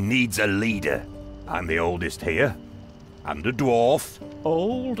team needs a leader. I'm the oldest here, and a dwarf.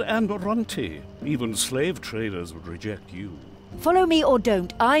 Old and runty. Even slave traders would reject you. Follow me or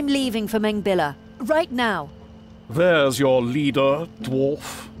don't. I'm leaving for Mengbilla. Right now. There's your leader,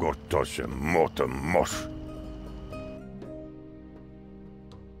 dwarf. Gortoshe Motamosh.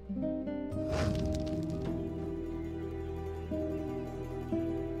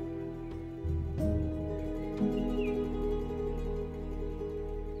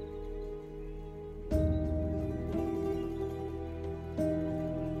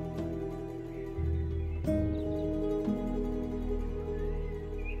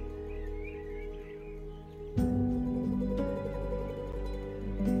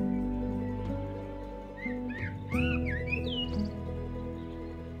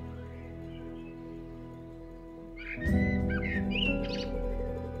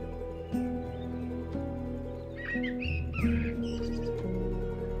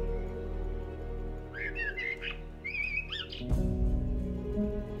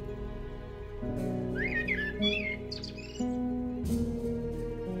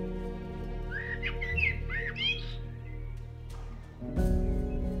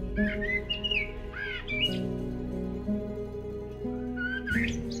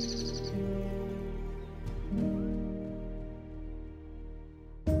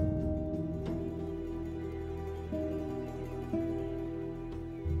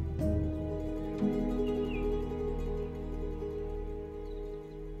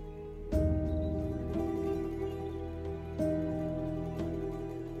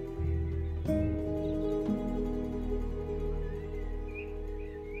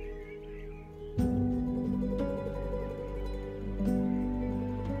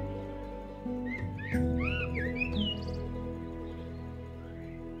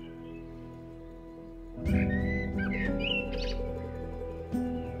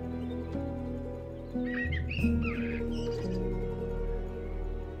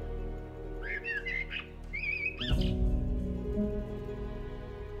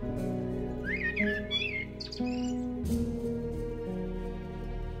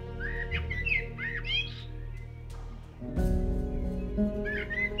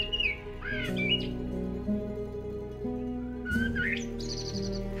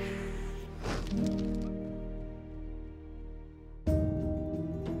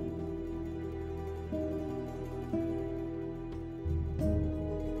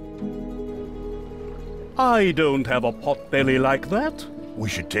 I don't have a potbelly like that. We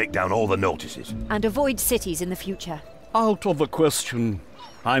should take down all the notices. And avoid cities in the future. Out of the question.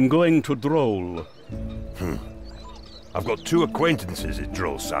 I'm going to Droll. I've got 2 acquaintances at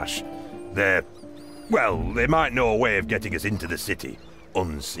Droll Sash. They're Well, they might know a way of getting us into the city,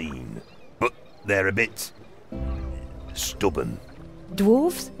 unseen. But they're a bit... stubborn.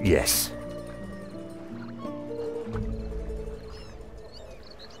 Dwarves? Yes.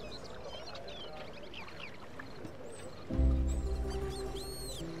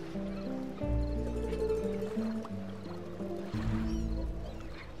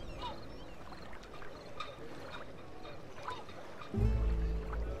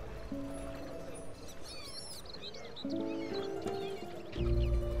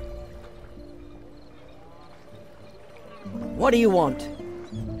 What do you want?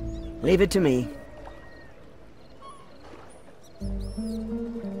 Leave it to me.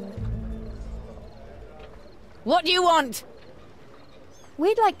 What do you want?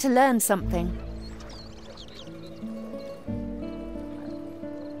 We'd like to learn something.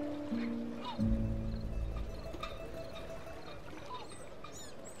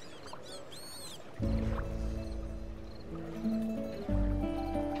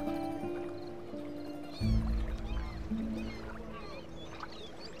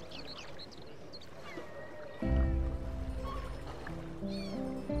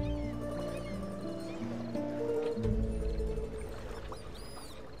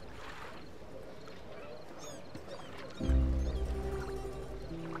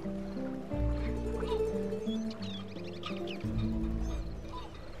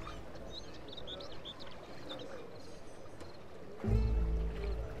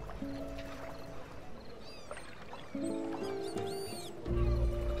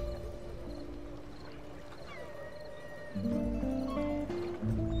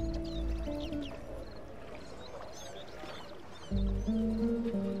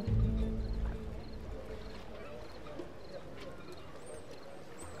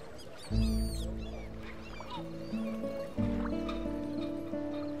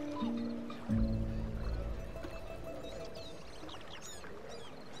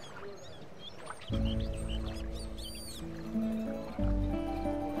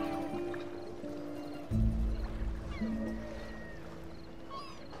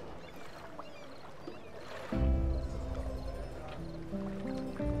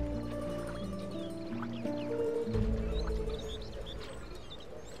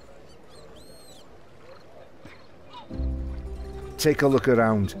 Take a look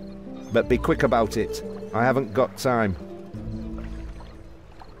around, but be quick about it. I haven't got time.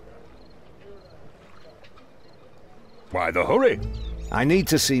 Why the hurry? I need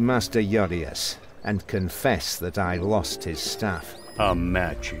to see Master Yorius and confess that I lost his staff. A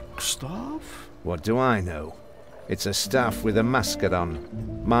magic staff? What do I know? It's a staff with a mascot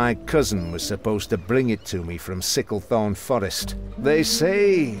on. My cousin was supposed to bring it to me from Sicklethorn Forest. They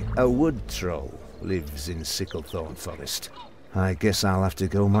say a wood troll lives in Sicklethorn Forest. I guess I'll have to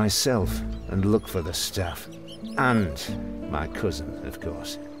go myself and look for the staff. And my cousin, of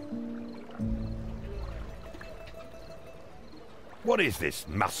course. What is this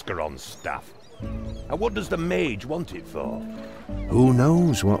Mascaron staff? And what does the mage want it for? Who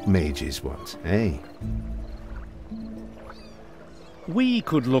knows what mages want, eh? We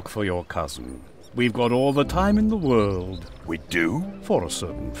could look for your cousin. We've got all the time in the world. We do? For a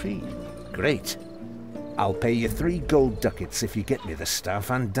certain fee. Great. I'll pay you 3 gold ducats if you get me the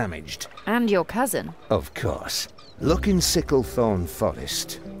staff undamaged. And your cousin. Of course. Look in Sicklethorn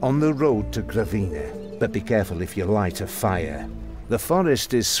Forest, on the road to Gravina. But be careful if you light a fire. The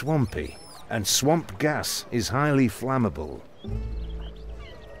forest is swampy, and swamp gas is highly flammable.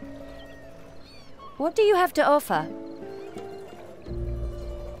 What do you have to offer?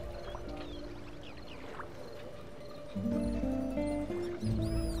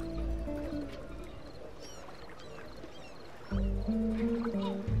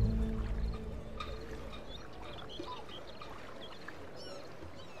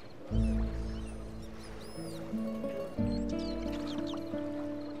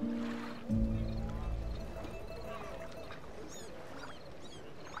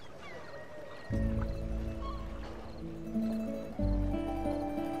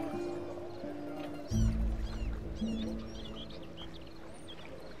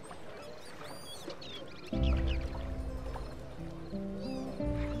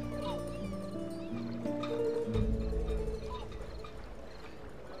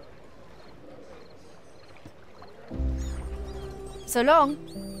 So long.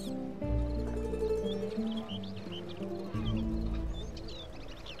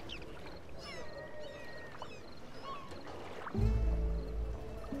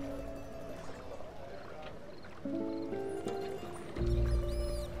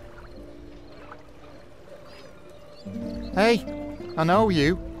 Hey, I know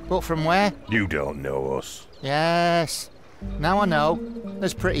you. But from where? You don't know us. Yes. Now I know.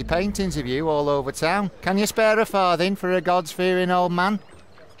 There's pretty paintings of you all over town. Can you spare a farthing for a gods-fearing old man?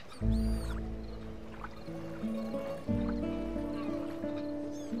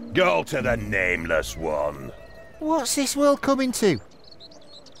 Go to the Nameless One. What's this world coming to?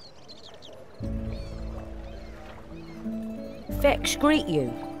 Fex greet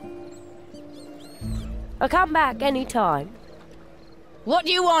you. I'll come back any time. What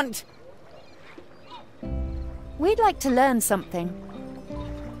do you want? We'd like to learn something.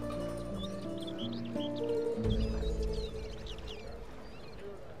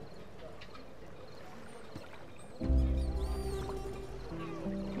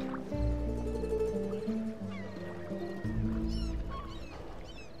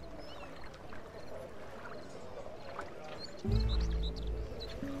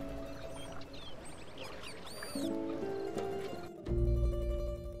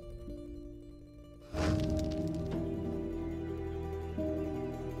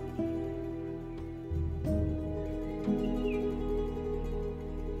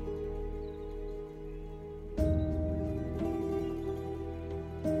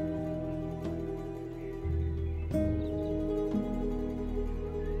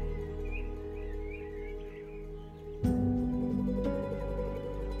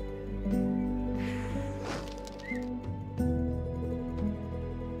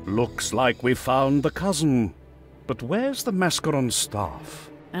 Looks like we found the cousin. But where's the Mascaron staff?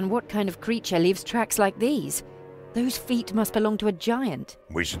 And what kind of creature leaves tracks like these? Those feet must belong to a giant.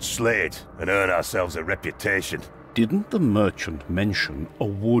 We should slay it and earn ourselves a reputation. Didn't the merchant mention a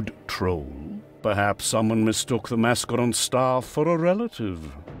wood troll? Perhaps someone mistook the Mascaron staff for a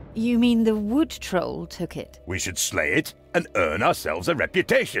relative. You mean the wood troll took it? We should slay it and earn ourselves a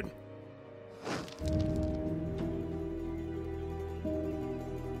reputation.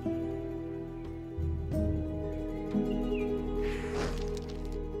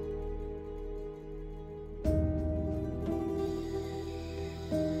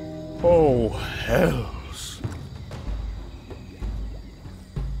 Oh, hells.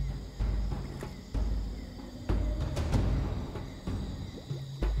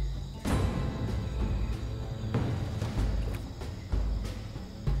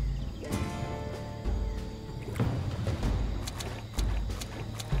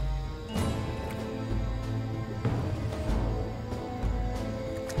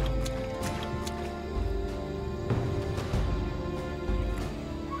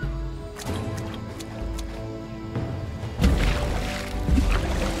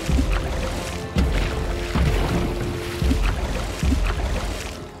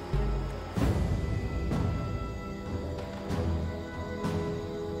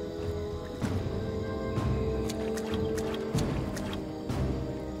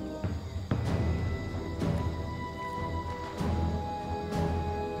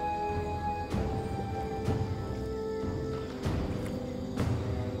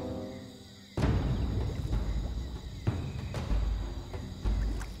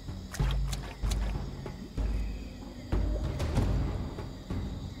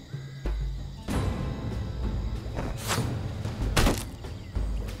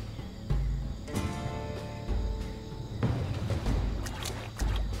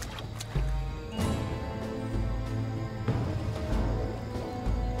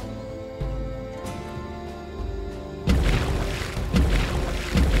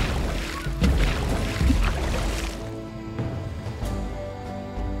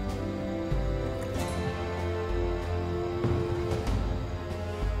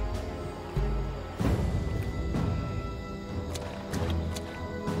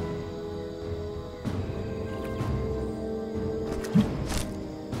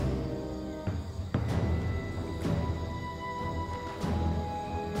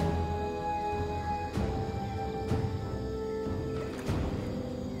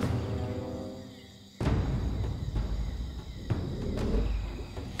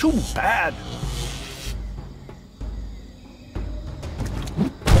 Too bad.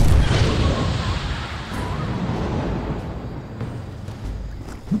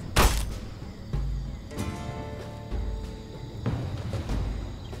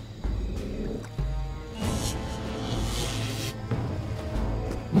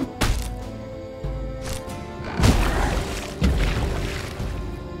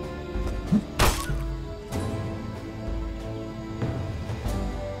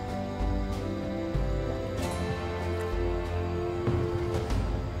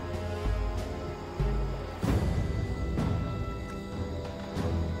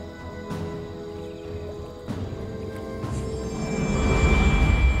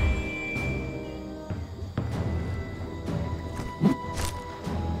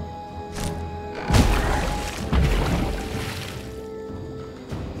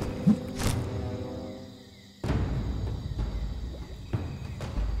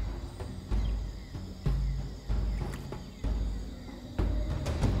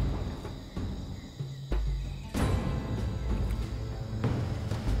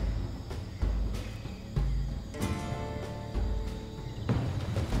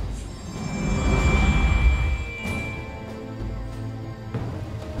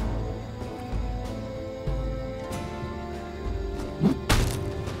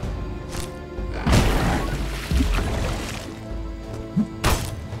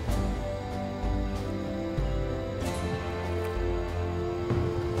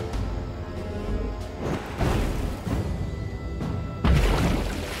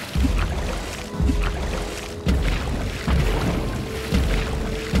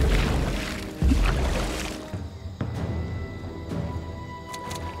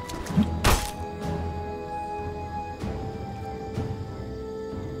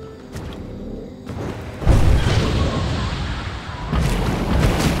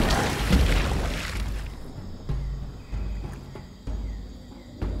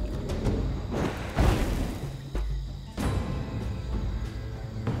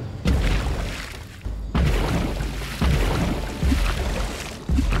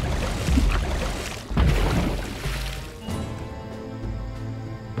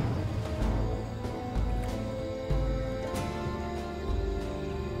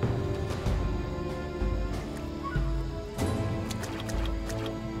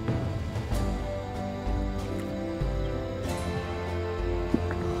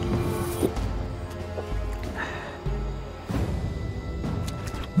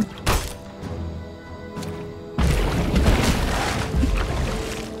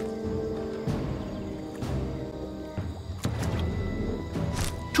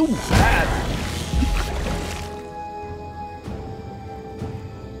 bad!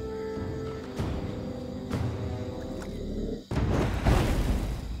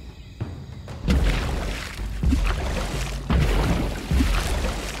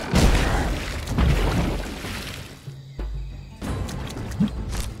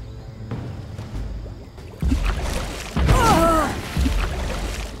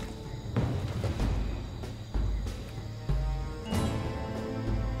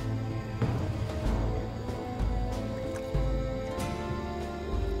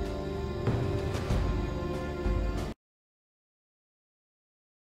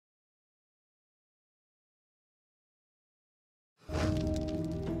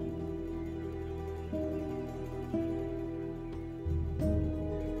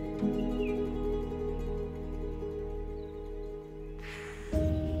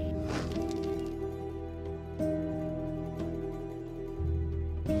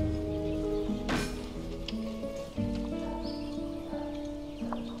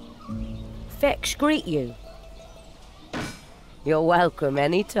 Fetch greet you. You're welcome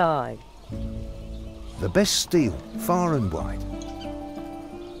any time. The best steel, far and wide.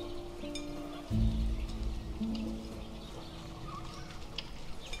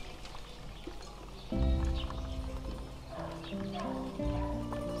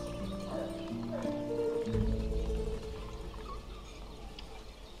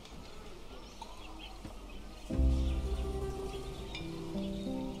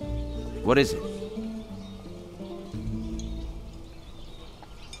 What is it?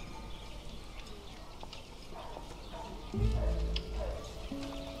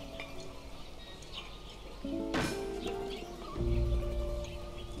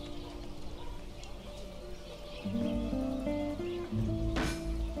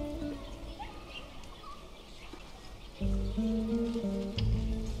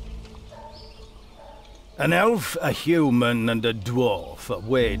 An elf, a human, and a dwarf are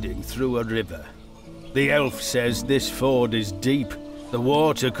wading through a river. The elf says this ford is deep. The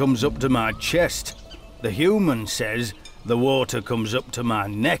water comes up to my chest. The human says the water comes up to my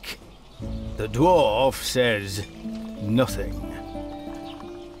neck. The dwarf says nothing.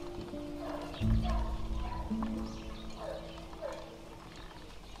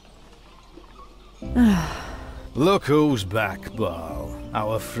 Look who's back, Baal.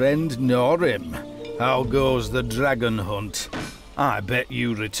 Our friend Norim. How goes the dragon hunt? I bet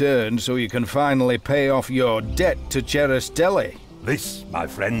you returned so you can finally pay off your debt to Cheristeli. This, my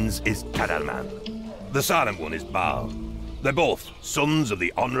friends, is Cadalman. The silent one is Baal. They're both sons of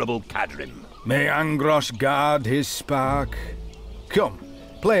the Honourable Cadrim. May Angros guard his spark. Come,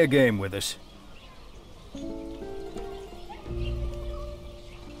 play a game with us.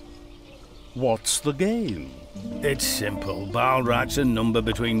 What's the game? It's simple. Baal writes a number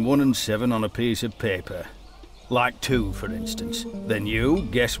between 1 and 7 on a piece of paper. Like 2, for instance. Then you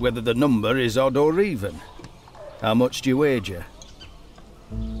guess whether the number is odd or even. How much do you wager?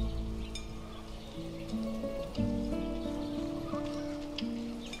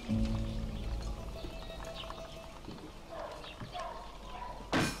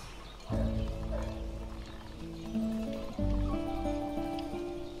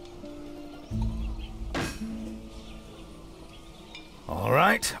 All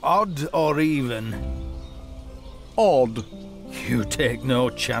right, odd or even? Odd. You take no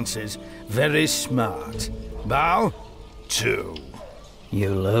chances. Very smart. Baal, 2. You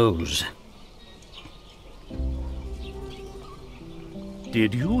lose.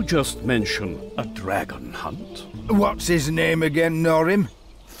 Did you just mention a dragon hunt? What's his name again, Norim?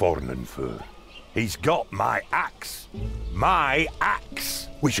 Fornenfur. He's got my axe. My axe!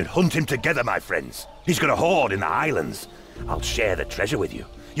 We should hunt him together, my friends. He's got a hoard in the Highlands. I'll share the treasure with you.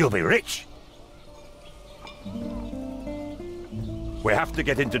 You'll be rich. We have to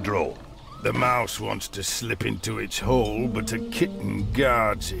get into Droll. The mouse wants to slip into its hole, but a kitten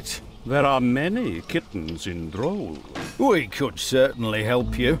guards it. There are many kittens in Droll. We could certainly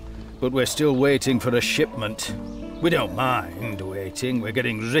help you, but we're still waiting for a shipment. We don't mind waiting. We're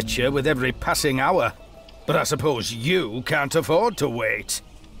getting richer with every passing hour. But I suppose you can't afford to wait.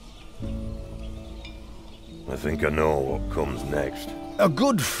 I think I know what comes next. A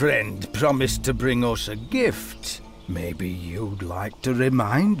good friend promised to bring us a gift. Maybe you'd like to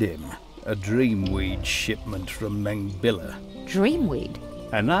remind him. A dreamweed shipment from Mengbilla. Dreamweed?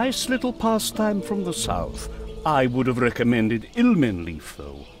 A nice little pastime from the south. I would have recommended Ilmen leaf,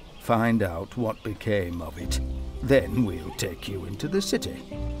 though. Find out what became of it. Then we'll take you into the city.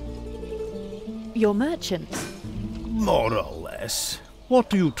 You're merchants? More or less. What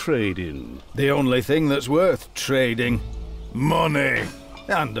do you trade in? The only thing that's worth trading. Money.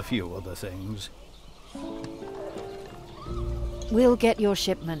 And a few other things. We'll get your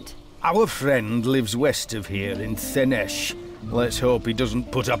shipment. Our friend lives west of here in Thenesh. Let's hope he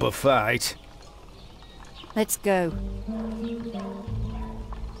doesn't put up a fight. Let's go.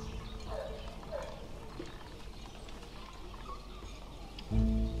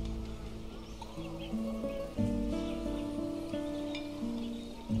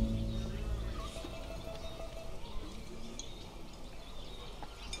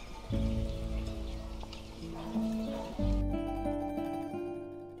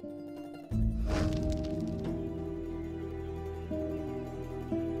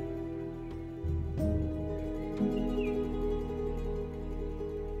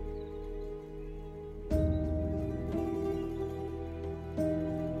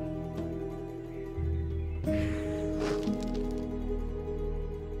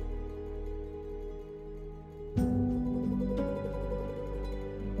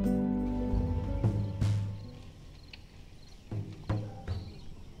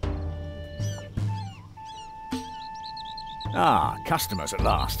 Ah, customers at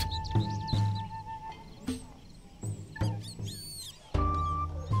last.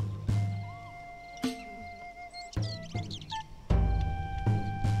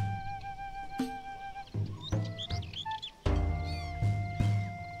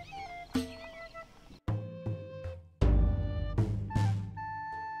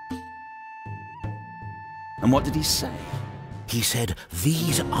 And what did he say? He said,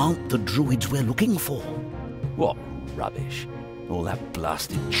 these aren't the druids we're looking for. What rubbish. All that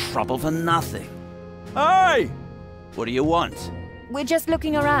blasted trouble for nothing. Hey! What do you want? We're just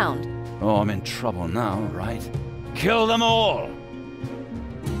looking around. Oh, I'm in trouble now, right? Kill them all!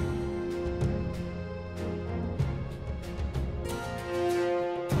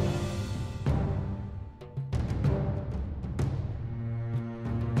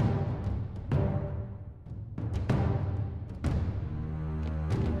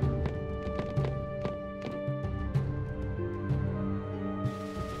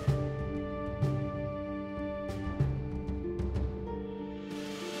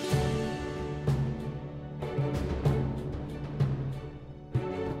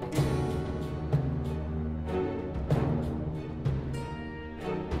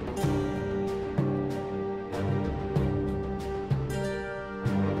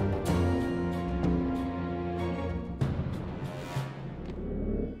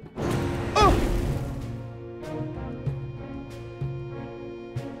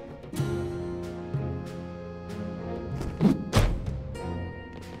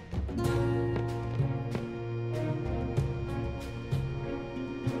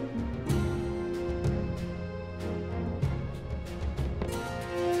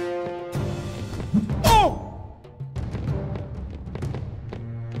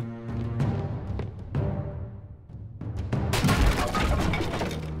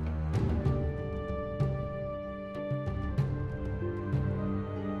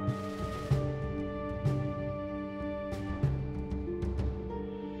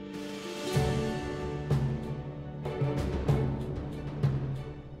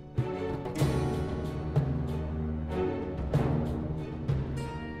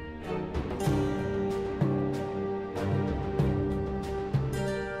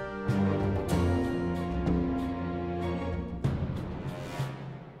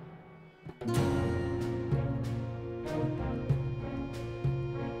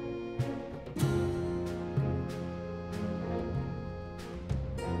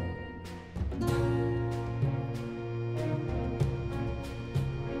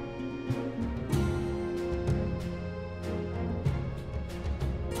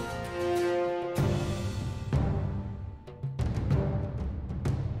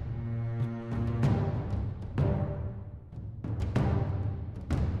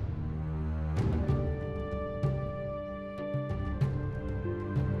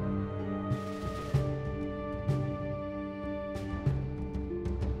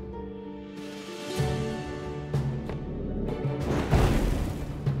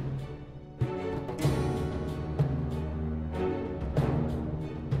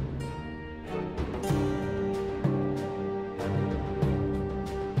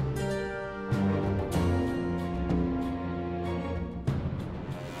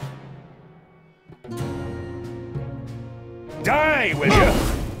 Die, will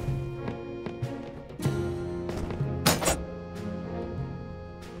you?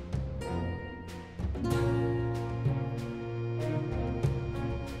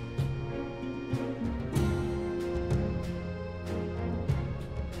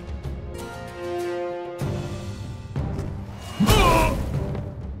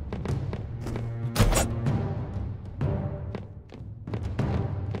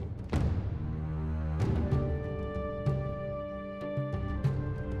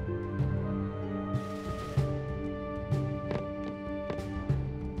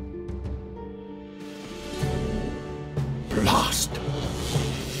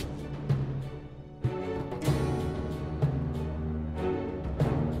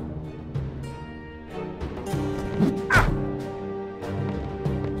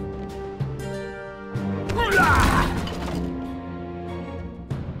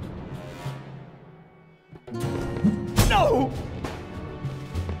 No!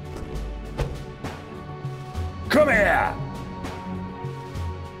 Come here!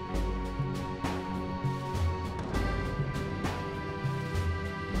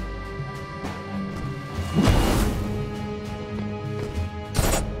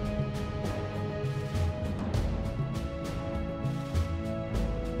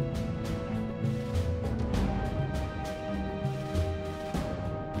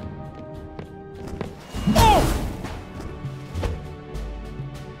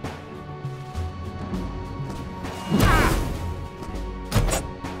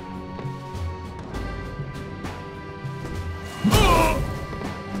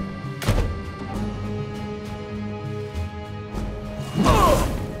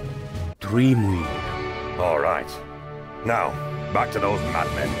 Dreamweed. All right. Now, back to those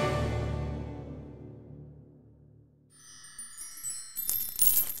madmen.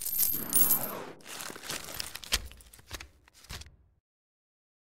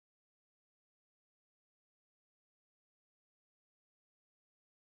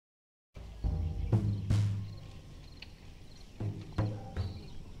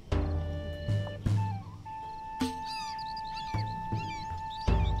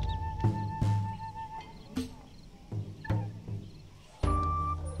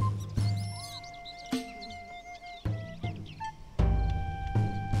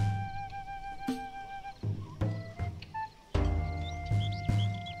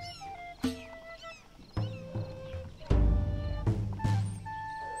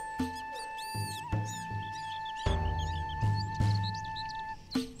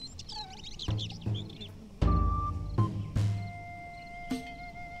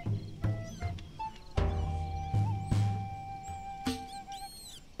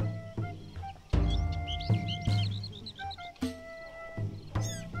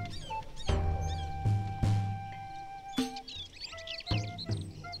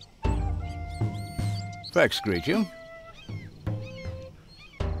 Vex greet you.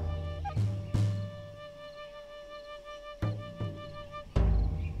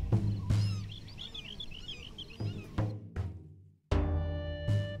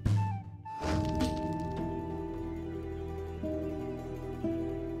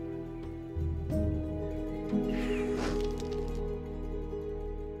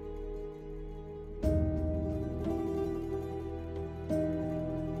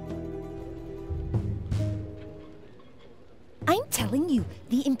 I'm telling you,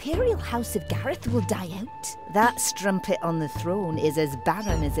 the Imperial House of Gareth will die out. That strumpet on the throne is as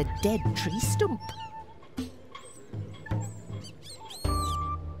barren as a dead tree stump.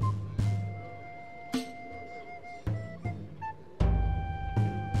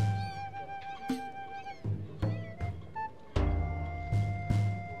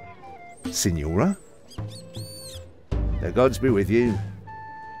 Signora? The gods be with you.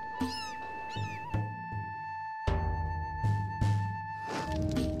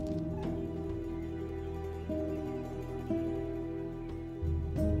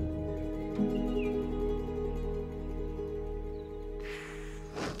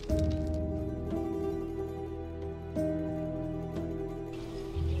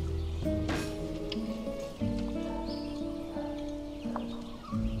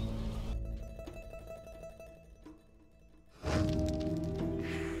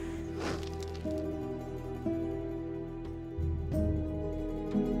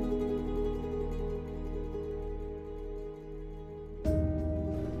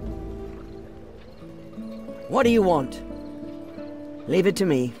 What do you want? Leave it to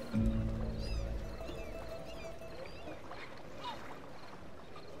me.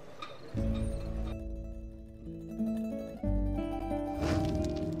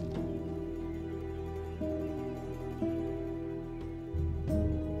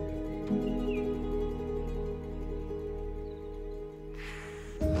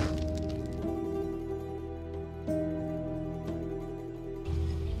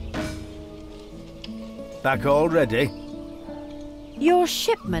 Back already? Your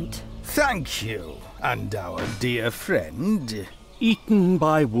shipment. Thank you. And our dear friend. Eaten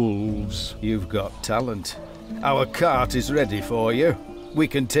by wolves. You've got talent. Our cart is ready for you. We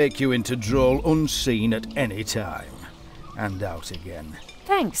can take you into Droll unseen at any time. And out again.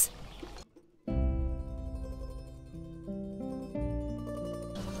 Thanks.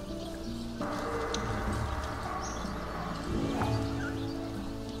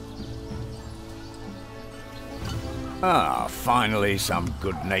 Ah, finally some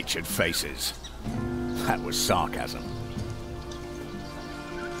good-natured faces. That was sarcasm.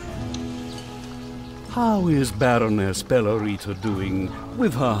 How is Baroness Bellarita doing,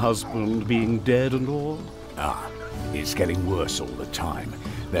 with her husband being dead and all? It's getting worse all the time.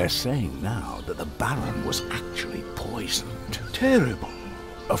 They're saying now that the Baron was actually poisoned. Terrible.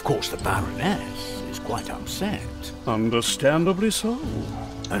 Of course, the Baroness is quite upset. Understandably so.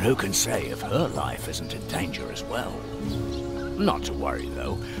 And who can say if her life isn't in danger as well? Not to worry,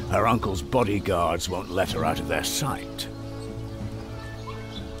 though. Her uncle's bodyguards won't let her out of their sight.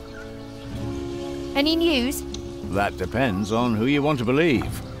 Any news? That depends on who you want to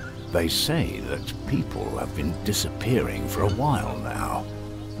believe. They say that people have been disappearing for a while now.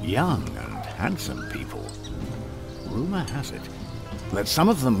 Young and handsome people. Rumor has it that some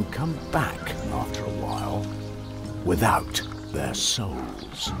of them come back after a while without their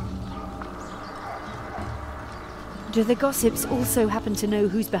souls. Do the gossips also happen to know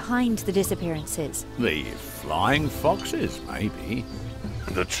who's behind the disappearances? The Flying Foxes, maybe.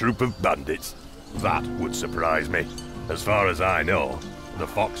 The troop of bandits. That would surprise me. As far as I know, the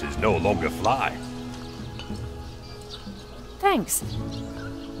foxes no longer fly. Thanks.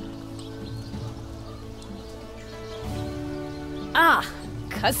 Ah,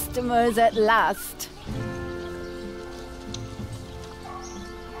 customers at last.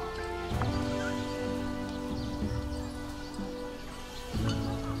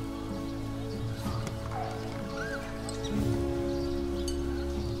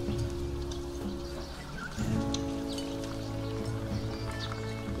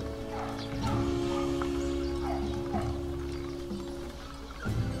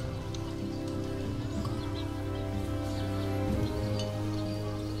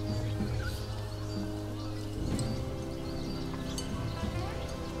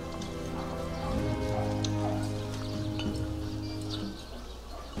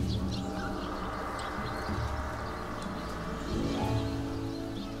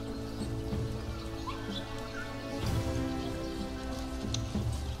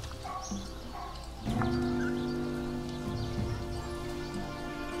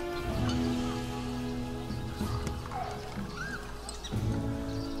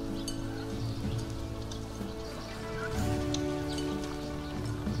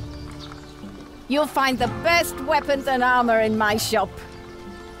 You'll find the best weapons and armor in my shop.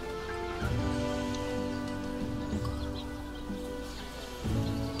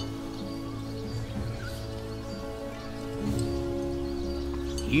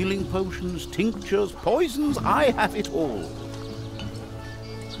 Healing potions, tinctures, poisons, I have it all.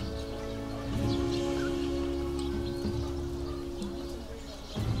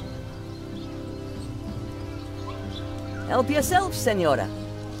 Help yourself, Senora.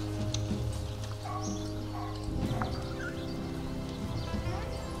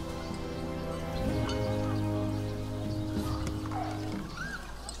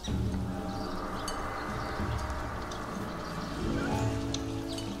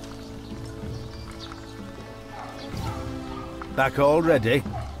 Back already?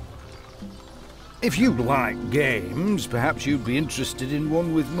 If you like games, perhaps you'd be interested in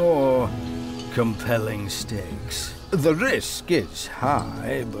one with more compelling stakes. The risk is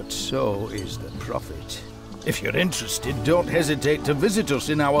high, but so is the profit. If you're interested, don't hesitate to visit us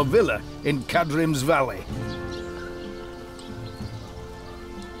in our villa in Cadrim's Valley.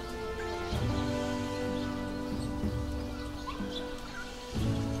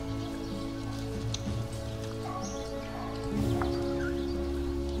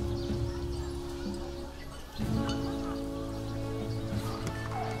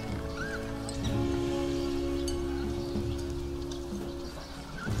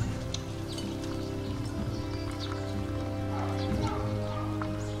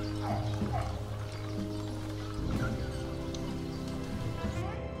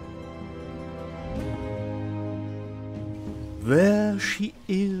 There she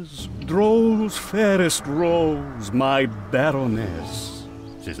is, Droll's fairest rose, my Baroness.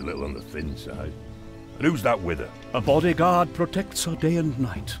 She's a little on the thin side. And who's that with her? A bodyguard protects her day and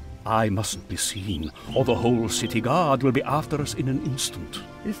night. I mustn't be seen, or the whole city guard will be after us in an instant.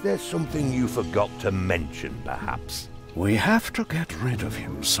 Is there something you forgot to mention, perhaps? We have to get rid of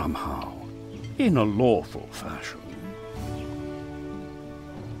him somehow, in a lawful fashion.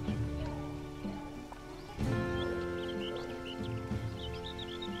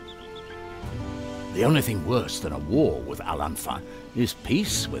 The only thing worse than a war with Alantha is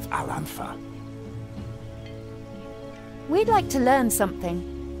peace with Alantha. We'd like to learn something.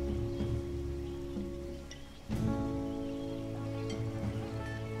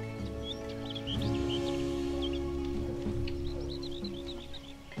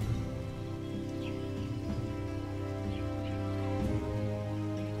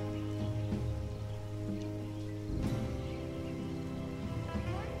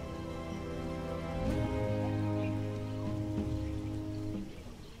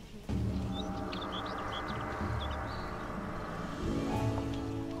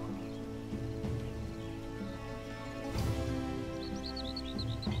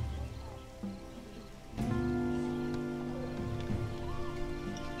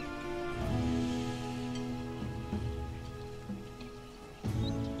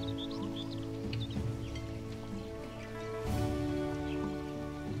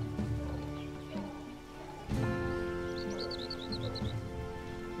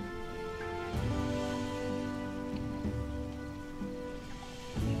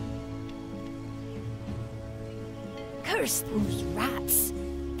 Curse those rats!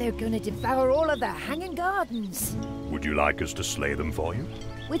 They're gonna devour all of the hanging gardens. Would you like us to slay them for you?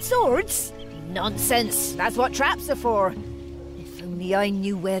 With swords? Nonsense! That's what traps are for. If only I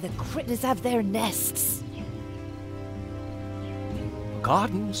knew where the critters have their nests.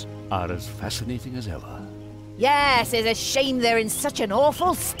 Gardens are as fascinating as ever. Yes, it's a shame they're in such an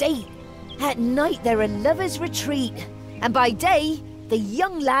awful state. At night they're a lover's retreat, and by day, the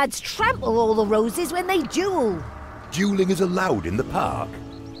young lads trample all the roses when they duel. Dueling is allowed in the park?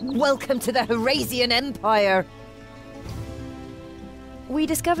 Welcome to the Harasian Empire. We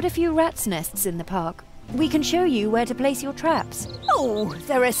discovered a few rats' nests in the park. We can show you where to place your traps. Oh,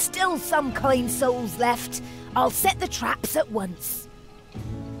 there are still some kind souls left. I'll set the traps at once.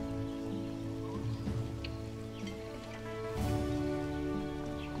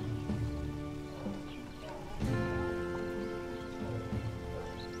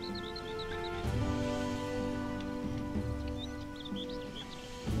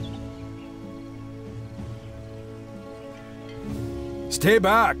 Stay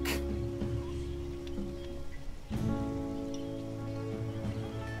back!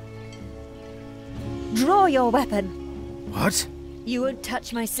 Draw your weapon. What? You won't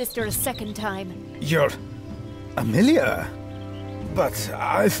touch my sister a second time. You're... Amelia? But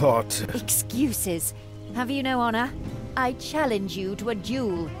I thought... Excuses. Have you no honor? I challenge you to a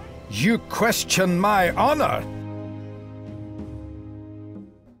duel. You question my honor?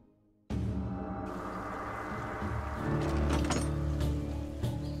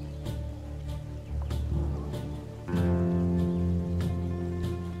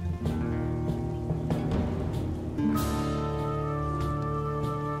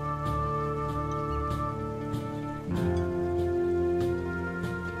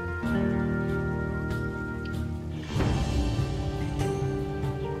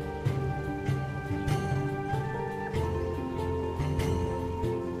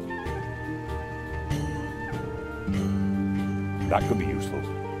 That could be useful.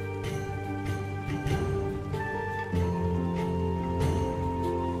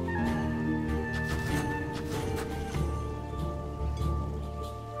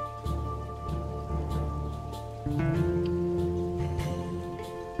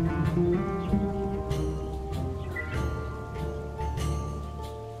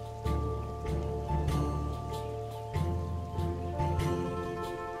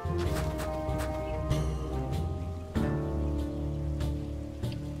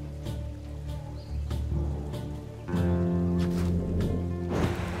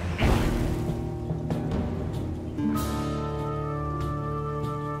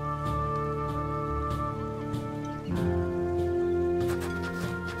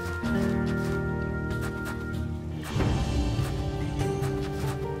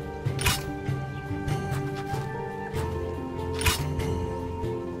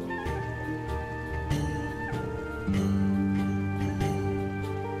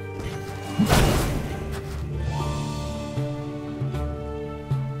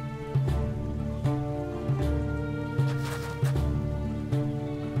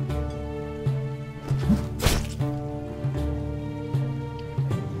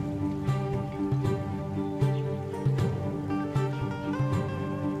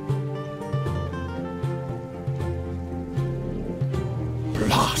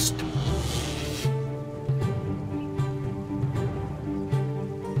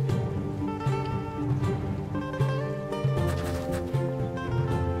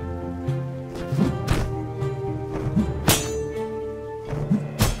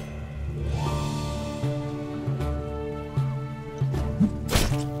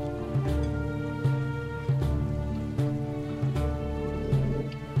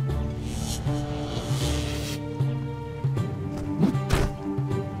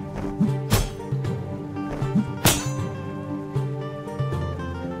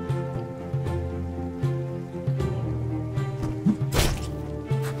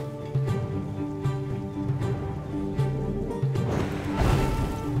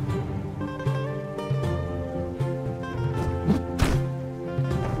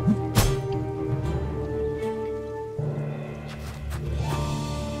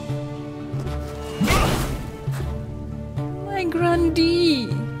 Grundy!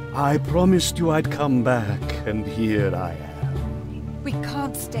 I promised you I'd come back, and here I am. We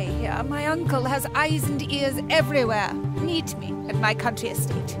can't stay here. My uncle has eyes and ears everywhere. Meet me at my country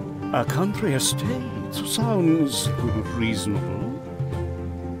estate. A country estate sounds reasonable.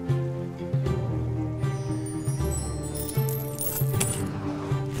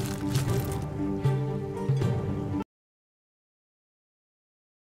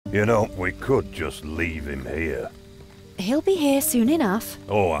 You know, we could just leave him here. He'll be here soon enough.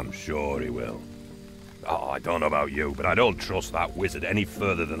 Oh, I'm sure he will. Oh, I don't know about you, but I don't trust that wizard any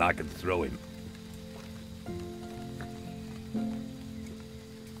further than I can throw him.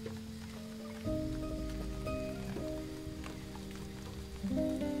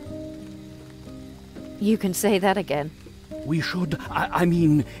 You can say that again. We should. I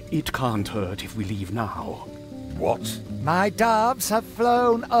mean, it can't hurt if we leave now. What? My doves have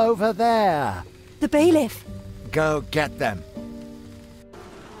flown over there. The bailiff. Go get them.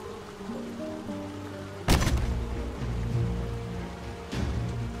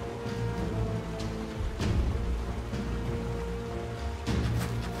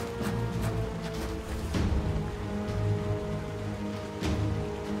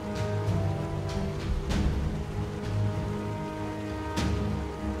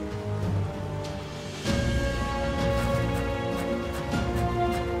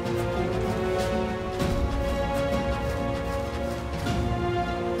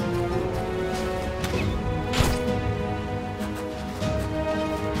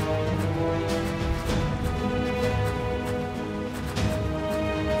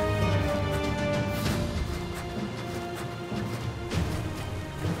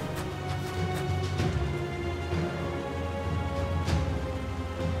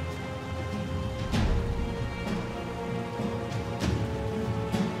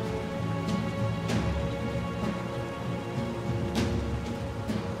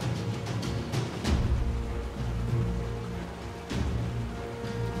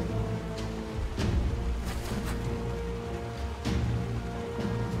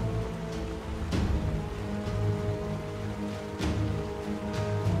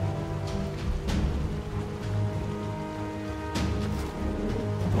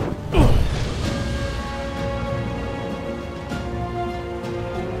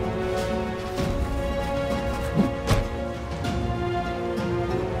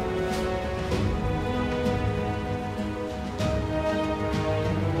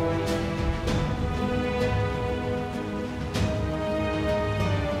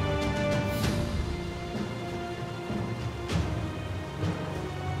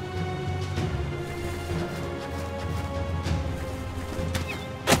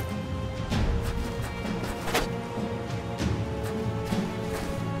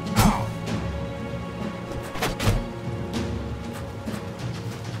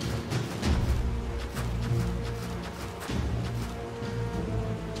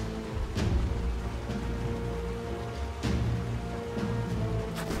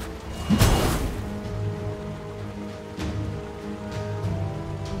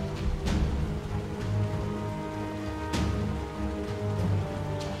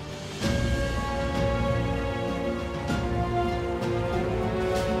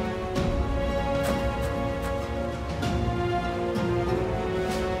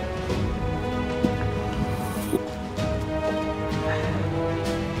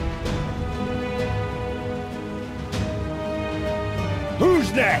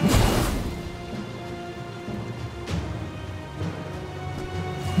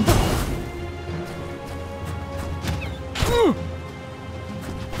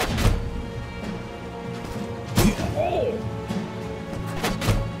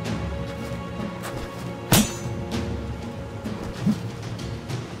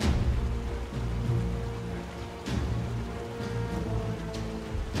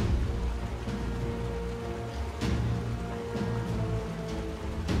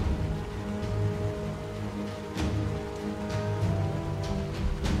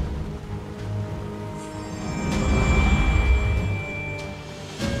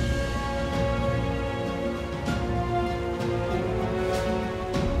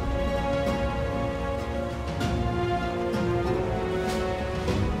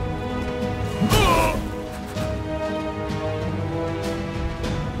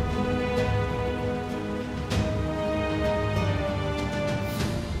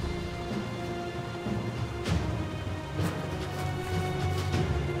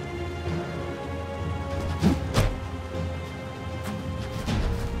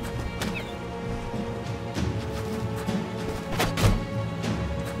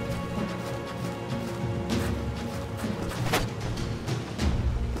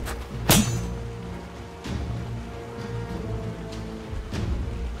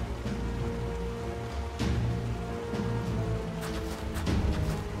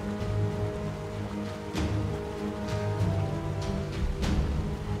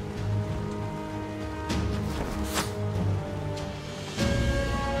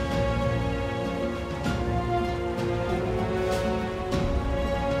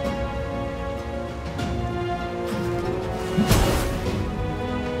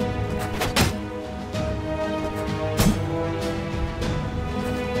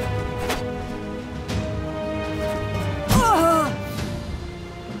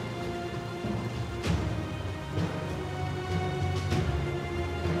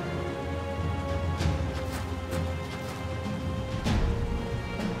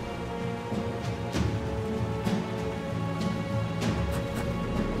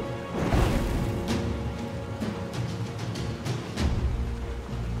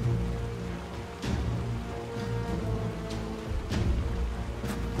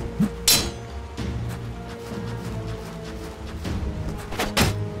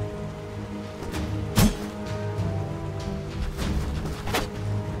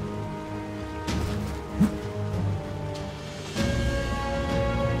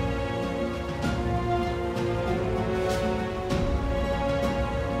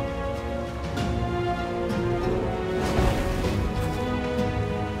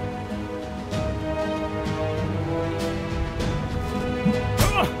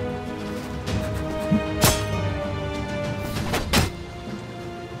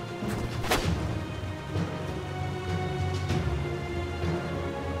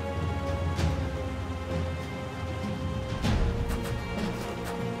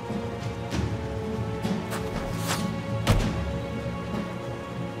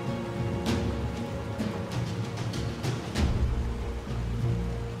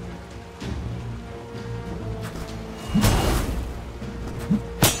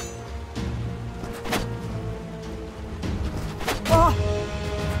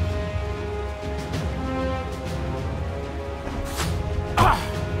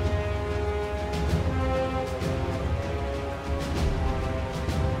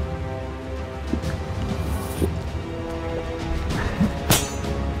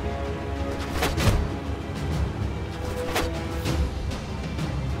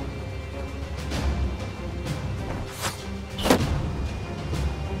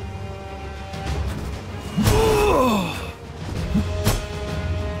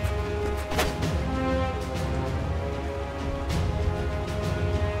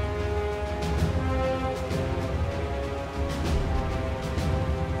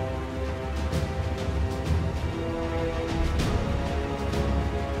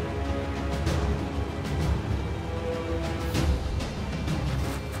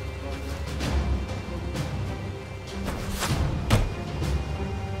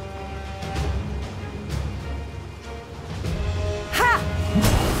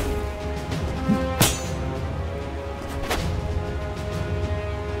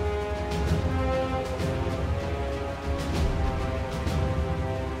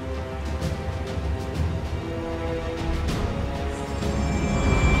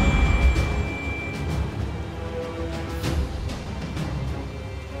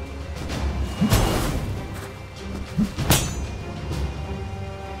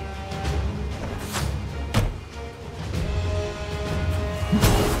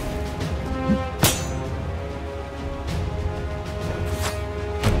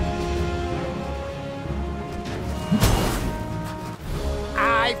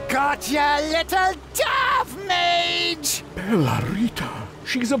 not, you little dove mage! Bellarita,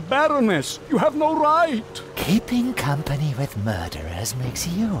 she's a baroness. You have no right. Keeping company with murderers makes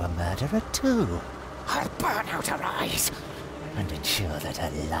you a murderer too. I'll burn out her eyes and ensure that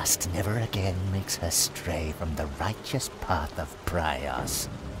her lust never again makes her stray from the righteous path of Prios.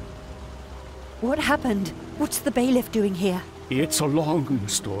 What happened? What's the bailiff doing here? It's a long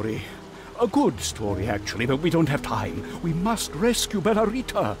story. A good story, actually, but we don't have time. We must rescue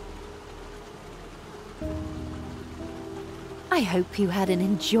Bellarita. I hope you had an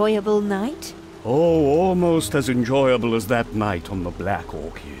enjoyable night. Oh, almost as enjoyable as that night on the Black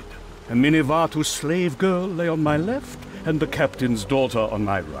Orchid. A Minivatu slave girl lay on my left, and the captain's daughter on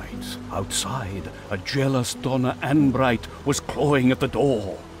my right. Outside, a jealous Donna Anbright was clawing at the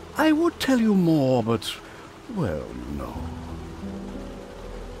door. I would tell you more, but, well, no.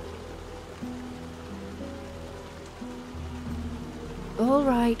 All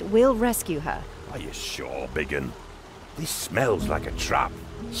right, we'll rescue her. Are you sure, Biggin? This smells like a trap.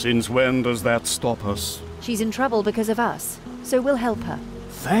 Since when does that stop us? She's in trouble because of us, so we'll help her.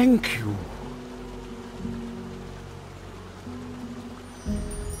 Thank you.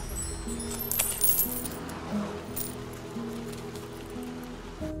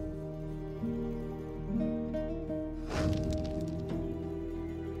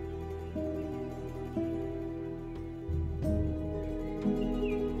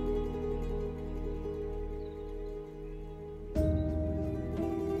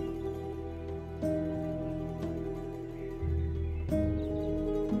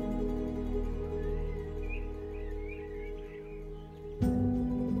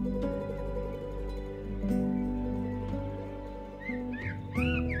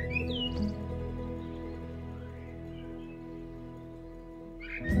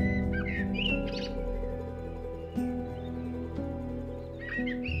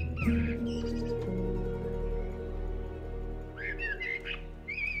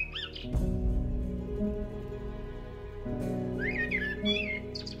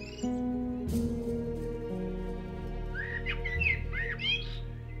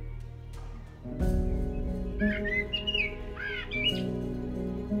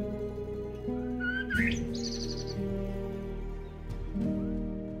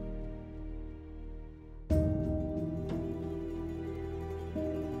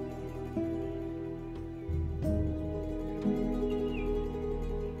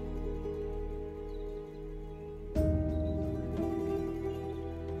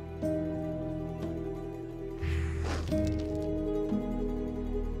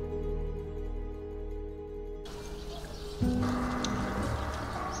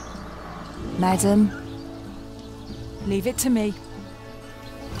 Madam, leave it to me.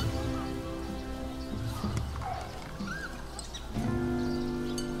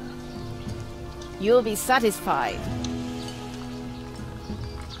 You'll be satisfied.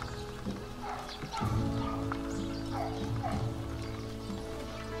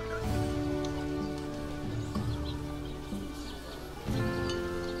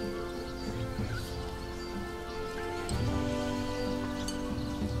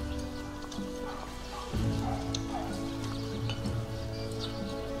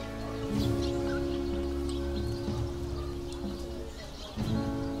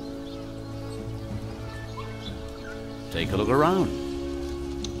 Take a look around.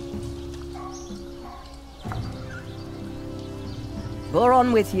 Go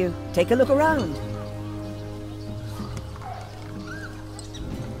on with you. Take a look around.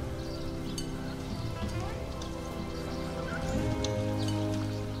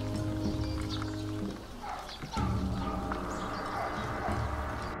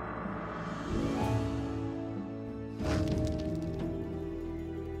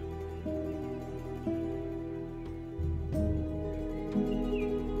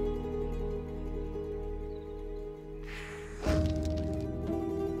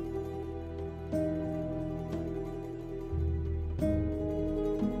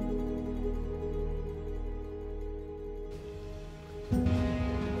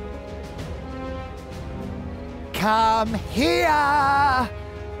 Come here,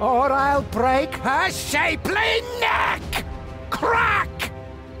 or I'll break her shapely neck! Crack!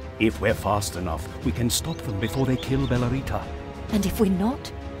 If we're fast enough, we can stop them before they kill Bellarita. And if we're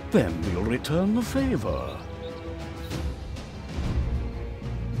not? Then we'll return the favor.